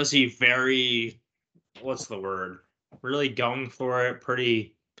was he very, what's the word? Really going for it,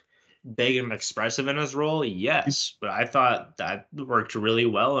 pretty big and expressive in his role? Yes. But I thought that worked really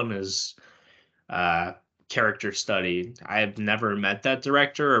well in his uh, character study. I've never met that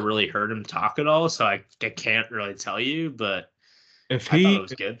director or really heard him talk at all, so I can't really tell you, but If I thought it he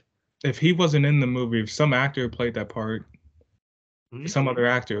was good. if he wasn't in the movie, if some actor played that part, Mhm. some other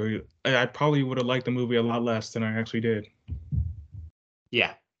actor, I probably would have liked the movie a lot less than I actually did.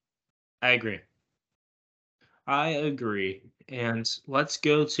 Yeah, I agree. I agree. And let's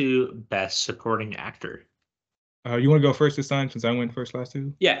go to Best Supporting Actor. You want to go first this time since I went first last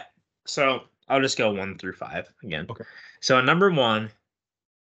two? Yeah. So I'll just go 1 through 5 again. Okay. So number 1,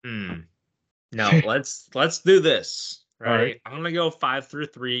 no, let's do this. All right. I'm gonna go 5 through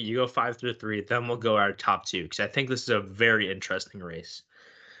 3. You go 5 through 3. Then we'll go our top 2 because I think this is a very interesting race.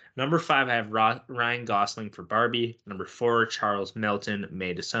 Number 5, I have Ryan Gosling for Barbie. Number 4, Charles Melton,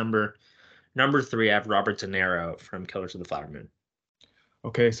 May December. Number 3, I have Robert De Niro from Killers of the Flower Moon.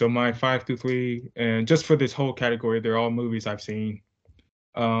 Okay, so my 5 through 3, and just for this whole category, they're all movies I've seen.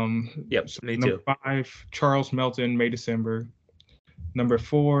 Yep, So me number too. 5, Charles Melton, May December. Number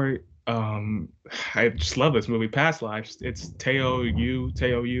 4, I just love this movie, Past Lives. It's Teo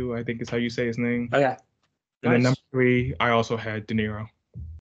Yu, I think is how you say his name. Oh yeah, And then nice. number 3, I also had De Niro.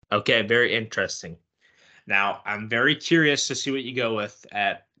 Okay, very interesting. Now I'm very curious to see what you go with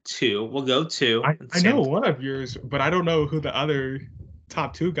at 2. We'll go 2. I know one of yours, but I don't know who the other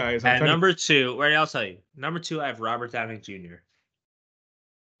top 2 guys. I'm At trying number 2, wait, I'll tell you. Number 2, I have Robert Downey Jr.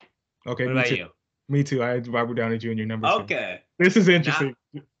 Okay, What me about too. you? Me too. I had Robert Downey Jr. number 2. Okay. This is Now, interesting.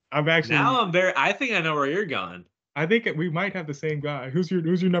 I think I know where you're going. I think we might have the same guy. Who's your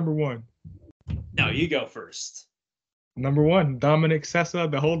number 1? No, you go first. Number 1, Dominic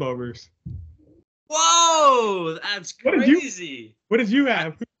Sessa, The Holdovers. Whoa, that's crazy. What did you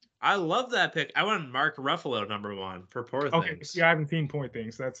have? I love that pick. I went Mark Ruffalo number 1 for Poor Things. Yeah, I haven't seen Poor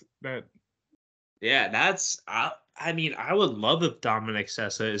Things. That's that. Yeah, that's. I mean, I would love if Dominic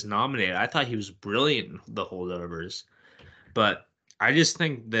Sessa is nominated. I thought he was brilliant in The Holdovers, but I just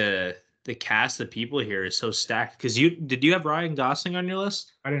think the cast of people here is so stacked. Because did you have Ryan Gosling on your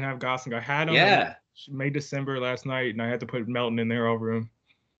list? I didn't have Gosling. I had him. Yeah. May December last night, and I had to put Melton in there over him.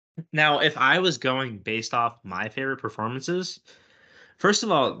 Now, if I was going based off my favorite performances, first of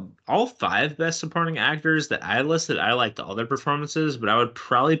all 5 best supporting actors that I listed, I liked all their performances, but I would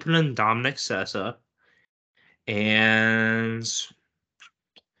probably put in Dominic Sessa and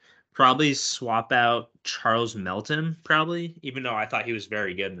probably swap out Charles Melton, probably, even though I thought he was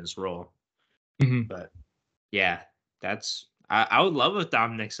very good in his role. Mm-hmm. But yeah, I would love if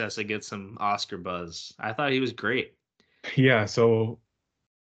Dominic Sessa gets some Oscar buzz. I thought he was great. Yeah, so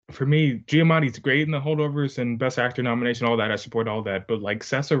for me, Giamatti's great in The Holdovers and Best Actor nomination, all that. I support all that. But like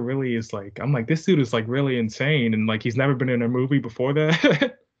Sessa really is like, I'm like, this dude is like really insane. And like, he's never been in a movie before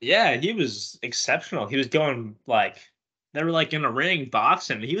that. Yeah, he was exceptional. He was going like, they were like in a ring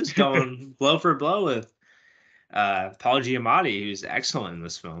boxing. He was going blow for blow with Paul Giamatti, who's excellent in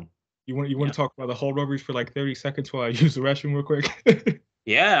this film. You want to talk about The Holdovers for like 30 seconds while I use the restroom real quick?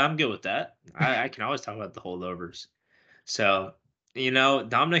 Yeah, I'm good with that. I can always talk about The Holdovers. So,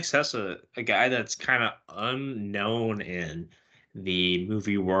 Dominic Sessa, a guy that's kind of unknown in the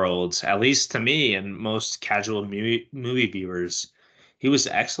movie world, at least to me and most casual movie viewers, he was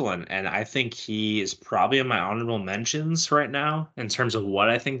excellent. And I think he is probably in my honorable mentions right now in terms of what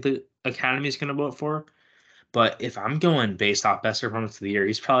I think the Academy is going to vote for. But if I'm going based off best performance of the year,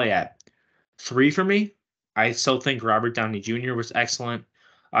 he's probably at 3 for me. I still think Robert Downey Jr. was excellent.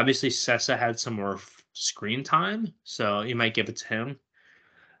 Obviously, Sessa had some more screen time, so you might give it to him.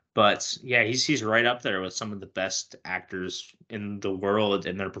 But yeah, he's right up there with some of the best actors in the world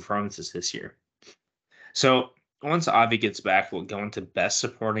in their performances this year. So once Avi gets back, we'll go into Best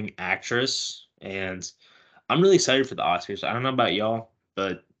Supporting Actress, and I'm really excited for the Oscars. I don't know about y'all,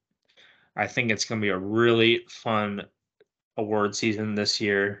 but I think it's going to be a really fun award season this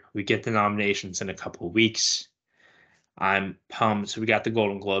year. We get the nominations in a couple of weeks. I'm pumped. We got the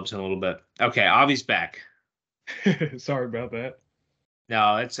Golden Globes in a little bit. Okay, Avi's back. Sorry about that.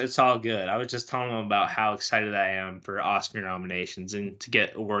 No, it's all good. I was just telling them about how excited I am for Oscar nominations and to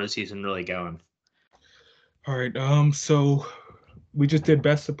get award season really going. All right. So we just did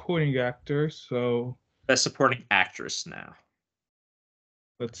Best Supporting Actor. So Best Supporting Actress now.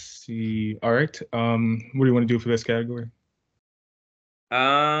 let's see. All right. What do you want to do for this category?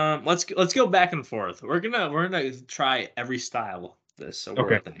 Let's go back and forth. We're gonna try every style this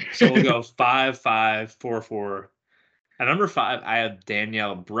award Okay. thing. So we'll go 5, 5, 4, 4. At number 5, I have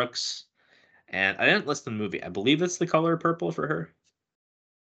Danielle Brooks, and I didn't list the movie. I believe it's The Color Purple for her.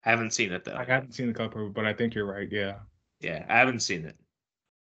 I haven't seen it though. I haven't seen the cover, but I think you're right. Yeah. Yeah, I haven't seen it.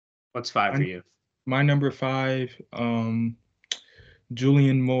 What's 5 for you? My number 5,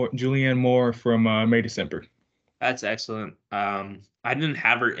 Julianne Moore from May December. That's excellent. I didn't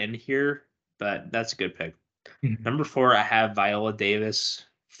have her in here, but that's a good pick. Number 4, I have Viola Davis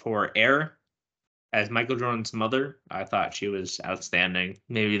for Air as Michael Jordan's mother. I thought she was outstanding.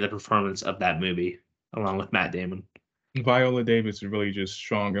 Maybe the performance of that movie, along with Matt Damon. Viola Davis is really just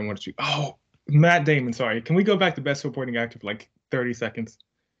strong. And what you? Oh, Matt Damon. Sorry. Can we go back to Best Supporting Actor for like 30 seconds?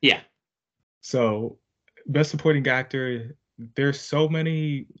 Yeah. So, Best Supporting Actor. There's so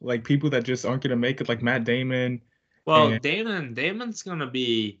many like people that just aren't gonna make it, like Matt Damon. Well, And Damon's gonna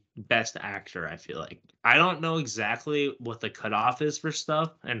be Best Actor. I feel like I don't know exactly what the cutoff is for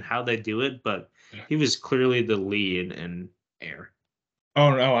stuff and how they do it, but he was clearly the lead in Air.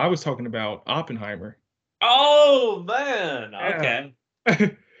 oh no, I was talking about Oppenheimer. Oh man, Yeah.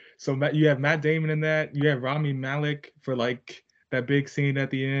 okay. So you have Matt Damon in that. You have Rami Malek for like that big scene at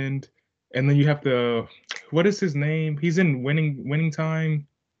the end, and then you have what is his name? He's in Winning Time,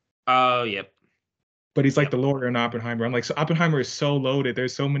 Oh, yep. but he's like Yep. the lawyer in Oppenheimer. I'm like, so Oppenheimer is so loaded.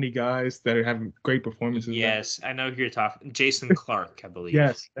 There's so many guys that are having great performances. in that. Yes, I know who you're talking. Jason Clark, I believe.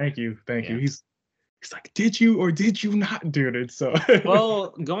 Yes, thank you. Yeah. He's like, did you or did you not do it? So Well,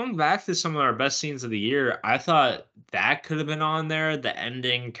 going back to some of our best scenes of the year, I thought that could have been on there. The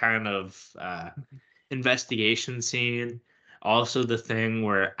ending kind of investigation scene. Also, the thing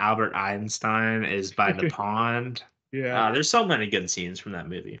where Albert Einstein is by the pond. yeah. There's so many good scenes from that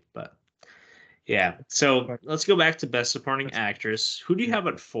movie. But yeah, so let's go back to Best Supporting Actress. Who do you have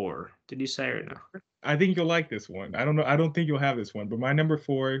at 4? Did you say or no? I think you'll like this one. I don't know. I don't think you'll have this one, but my number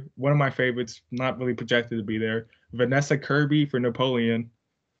 4, one of my favorites, not really projected to be there, Vanessa Kirby for Napoleon.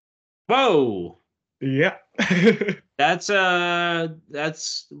 Whoa! Yeah. That's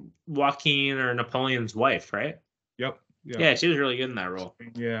Joaquin or Napoleon's wife, right? Yep. Yeah, she was really good in that role.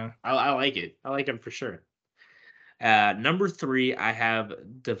 Yeah. I like it. I like it for sure. Number 3, I have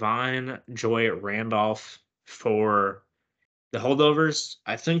Divine Joy Randolph for The Holdovers.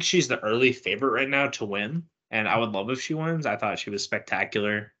 I think she's the early favorite right now to win, and I would love if she wins. I thought she was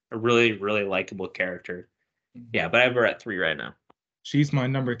spectacular. A really, really likable character. Yeah, but I have her at 3 right now. She's my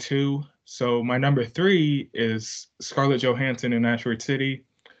number 2. So my number 3 is Scarlett Johansson in Ashford City.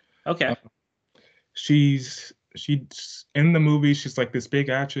 Okay. She's in the movie. She's like this big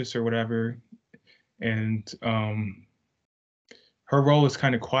actress or whatever, and her role is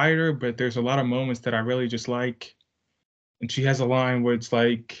kind of quieter, but there's a lot of moments that I really just like. And she has a line where it's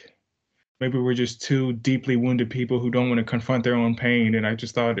like, maybe we're just two deeply wounded people who don't want to confront their own pain. And I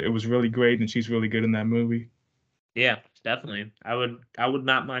just thought it was really great, and she's really good in that movie. Yeah, definitely. I would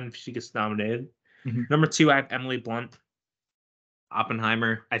not mind if she gets nominated. Mhm. Number 2, I have Emily Blunt,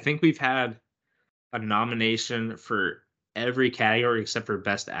 Oppenheimer. I think we've had a nomination for every category except for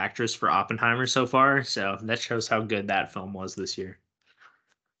Best Actress for Oppenheimer so far, so that shows how good that film was this year.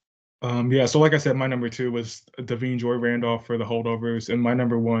 Yeah, so like I said, my number 2 was Davine Joy Randolph for The Holdovers, and my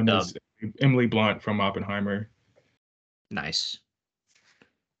number 1 is Emily Blunt from Oppenheimer. Nice.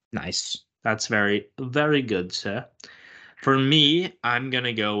 That's very, very good, sir. For me, I'm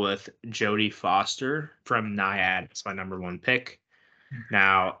gonna go with Jodie Foster from Nyad. It's my number 1 pick.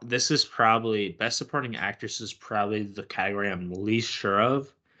 Now, this is probably Best Supporting Actress is probably the category I'm least sure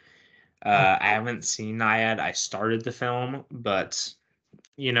of. I haven't seen Nyad. I started the film, but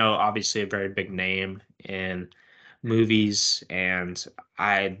obviously a very big name in movies, and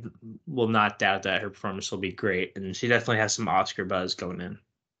I will not doubt that her performance will be great. And she definitely has some Oscar buzz going in.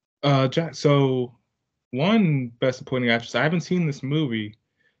 So won Best Supporting Actress. I haven't seen this movie,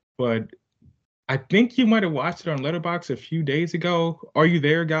 but I think you might have watched it on Letterboxd a few days ago. Are You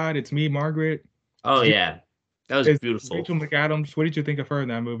There, God? It's Me, Margaret. Oh Did you? yeah, that was It's beautiful. Rachel McAdams. What did you think of her in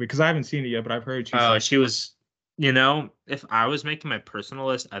that movie? Because I haven't seen it yet, but I've heard she's Oh, like, she was. If I was making my personal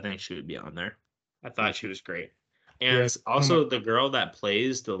list, I think she would be on there. I thought she was great. yeah, And one of my. also the girl that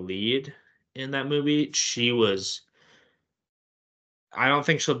plays the lead in that movie, she was. I don't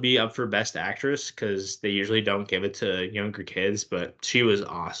think she'll be up for Best Actress because they usually don't give it to younger kids, but she was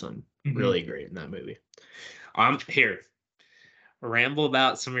awesome. Mhm. Really great in that movie. Here. Ramble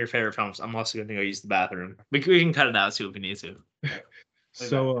about some of your favorite films. I'm also going to go use the bathroom. We can cut it out too if we need to.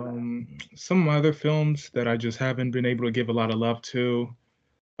 So, some other films that I just haven't been able to give a lot of love to,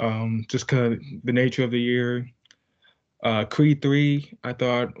 just because the nature of the year. Creed 3, I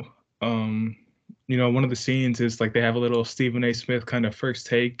thought, um, one of the scenes is like they have a little Stephen A. Smith kind of first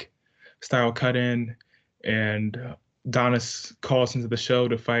take style cut in, and Donis calls into the show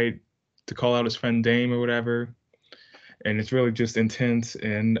to call out his friend Dame or whatever. And it's really just intense,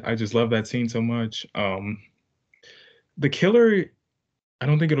 and I just love that scene so much. The Killer, I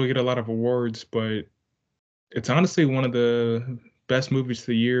don't think it'll get a lot of awards, but it's honestly one of the best movies of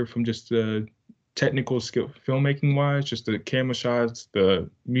the year from just the technical skill, filmmaking wise, just the camera shots, the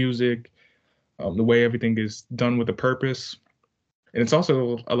music, the way everything is done with a purpose. And it's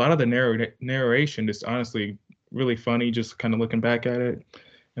also a lot of the narration is honestly really funny, just kind of looking back at it.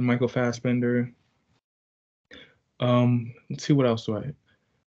 And Michael Fassbender. Let's see what else do I.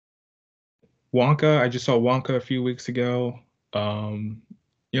 Wonka. I just saw Wonka a few weeks ago. Um,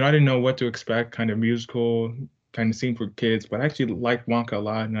 I didn't know what to expect, kind of musical, kind of scene for kids, but I actually like Wonka a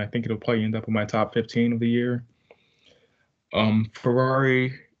lot, and I think it'll probably end up in my top 15 of the year.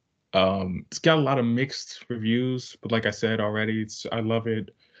 Ferrari, it's got a lot of mixed reviews, but like I said already, I love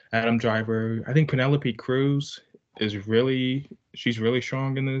it. Adam Driver, I think Penelope Cruz she's really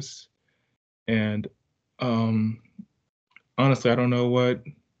strong in this, and um, honestly, I don't know what.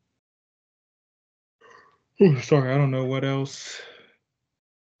 Sorry, I don't know what else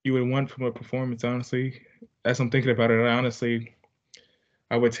you would want from a performance. Honestly, as I'm thinking about it,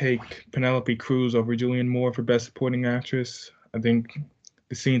 I would take Penelope Cruz over Julianne Moore for Best Supporting Actress. I think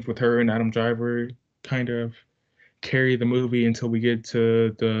the scenes with her and Adam Driver kind of carry the movie until we get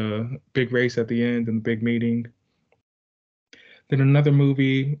to the big race at the end and the big meeting. Then another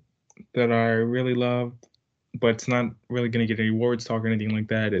movie that I really loved, but it's not really going to get any awards talk or anything like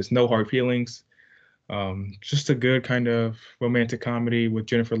that, is No Hard Feelings. Just a good kind of romantic comedy with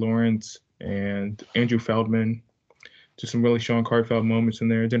Jennifer Lawrence and Andrew Feldman. Just some really strong, heartfelt moments in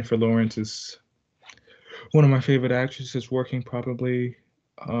there. Jennifer Lawrence is one of my favorite actresses working, probably.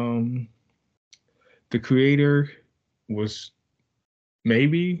 Um, the Creator was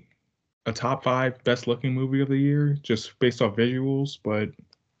maybe a top 5 best looking movie of the year, just based off visuals, but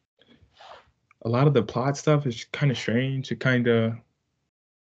a lot of the plot stuff is kind of strange. It kind of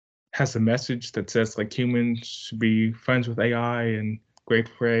has a message that says like humans should be friends with AI and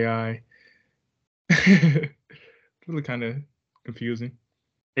grateful for AI. Really kind of confusing.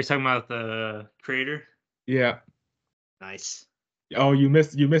 You're talking about the creator? Yeah. Nice. Oh, you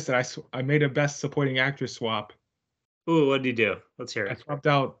missed it. I made a best supporting actress swap. Ooh, what did you do? Let's hear I it. swapped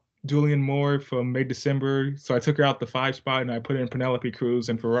out Julianne Moore from May December, so I took her out the 5 spot and I put in Penelope Cruz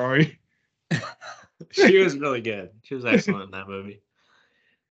and Ferrari. She was really good. She was excellent in that movie.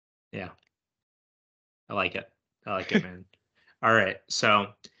 Yeah, I like it. I like it, man. All right, so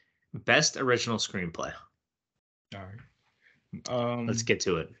best original screenplay. All right. Let's get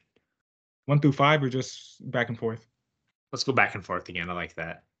to it. 1 through 5 or just back and forth? Let's go back and forth again. I like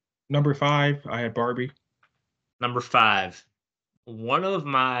that. Number 5, I had Barbie. Number 5, one of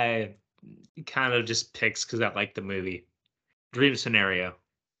my kind of just picks because I like the movie. Dream Scenario.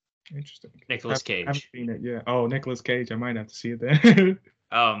 Interesting. Nicolas Haven't Cage. seen it yet. Oh, Nicolas Cage. I might have to see it then.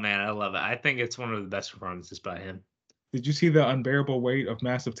 Oh man, I love it. I think it's one of the best performances by him. Did you see The Unbearable Weight of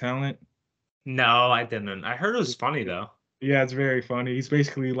Massive Talent? No, I didn't. I heard it was funny though. Yeah, it's very funny. He's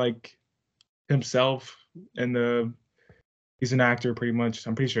basically like himself, and he's an actor pretty much.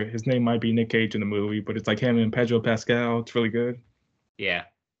 I'm pretty sure his name might be Nick Cage in the movie, but it's like him and Pedro Pascal. It's really good. Yeah,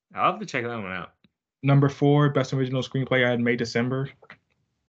 I'll have to check that one out. Number 4, best original screenplay, I had May December.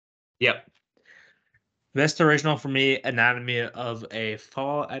 Yep. Best original for me, Anatomy of a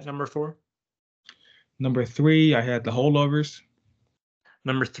Fall at number 4. Number 3, I had The Holdovers.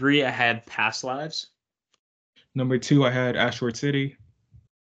 Number 3, I had Past Lives. Number 2, I had Asteroid City.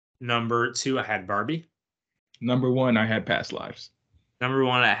 Number 2, I had Barbie. Number 1, I had Past Lives. Number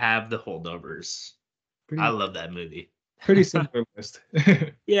 1, I have The Holdovers. I Pretty love that movie. Pretty similar list.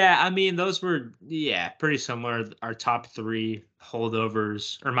 Yeah, I mean, those were, pretty similar. Our top three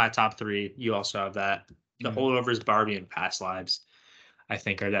holdovers, or my top three, you also have that. The Yeah. holdovers, Barbie, and Past Lives, I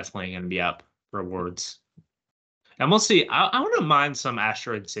think are definitely going to be up for awards. And we'll see. I wouldn't mind some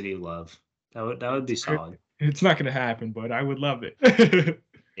Asteroid City love. That would be solid. It's not gonna happen, but I would love it.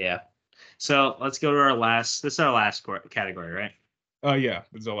 Yeah. So let's go to our last. This is our last category, right? Oh yeah,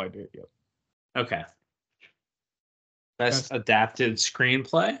 that's all I did. Yep. Okay. Best Best- adapted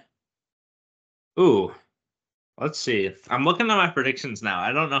screenplay. Ooh, let's see. I'm looking at my predictions now.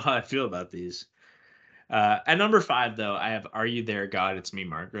 I don't know how I feel about these. At number 5, though, I have "Are You There, God? It's Me,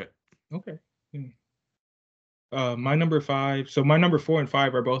 Margaret." Okay. Hmm. My number 5. So my number 4 and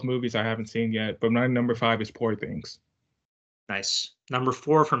 5 are both movies I haven't seen yet, but my number 5 is Poor Things. Nice. Number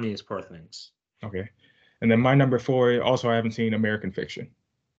 4 for me is Poor Things. Okay. And then my number 4 also I haven't seen American Fiction.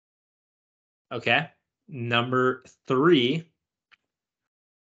 Okay. Number 3.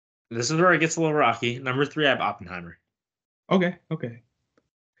 This is where it gets a little rocky. Number 3, I have Oppenheimer. Okay. Okay.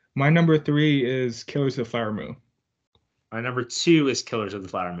 My number 3 is Killers of the Flower Moon. My number 2 is Killers of the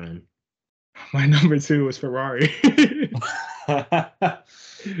Flower Moon. My number 2 is Ferrari. I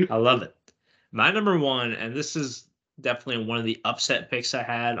love it. My number 1, and this is definitely one of the upset picks I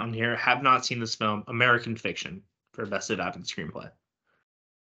had on here. Have not seen this film, American Fiction, for best adapted screenplay.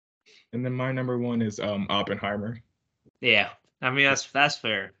 And then my number 1 is Oppenheimer. Yeah, I mean that's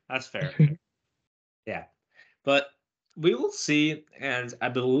fair. That's fair. Yeah, but we will see, and I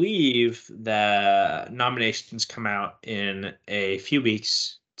believe the nominations come out in a few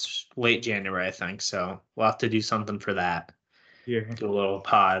weeks. It's late January, I think. So we'll have to do something for that. Yeah. Do a little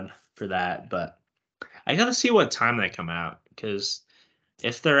pod for that, but I gotta see what time they come out, because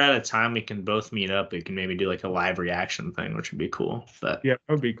if they're at a time we can both meet up, we can maybe do like a live reaction thing, which would be cool. But Yeah,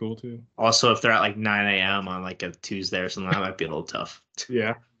 that would be cool too. also, if they're at like 9 a.m. on like a Tuesday or something, that might be a little tough.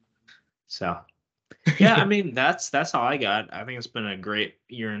 Yeah. So, yeah, I mean that's all I got. I think it's been a great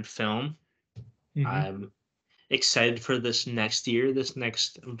year in film. Mhm. I'm excited for this next year, this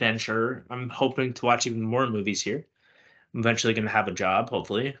next venture. I'm hoping to watch even more movies here. I'm eventually going to have a job,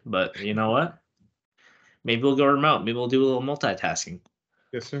 hopefully. But you know what? Maybe we'll go remote. Maybe we'll do a little multitasking.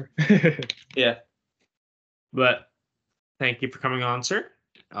 Yes, sir. Yeah. But thank you for coming on, sir.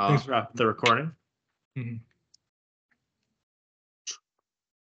 I'll Thanks. wrap the recording. Mhm.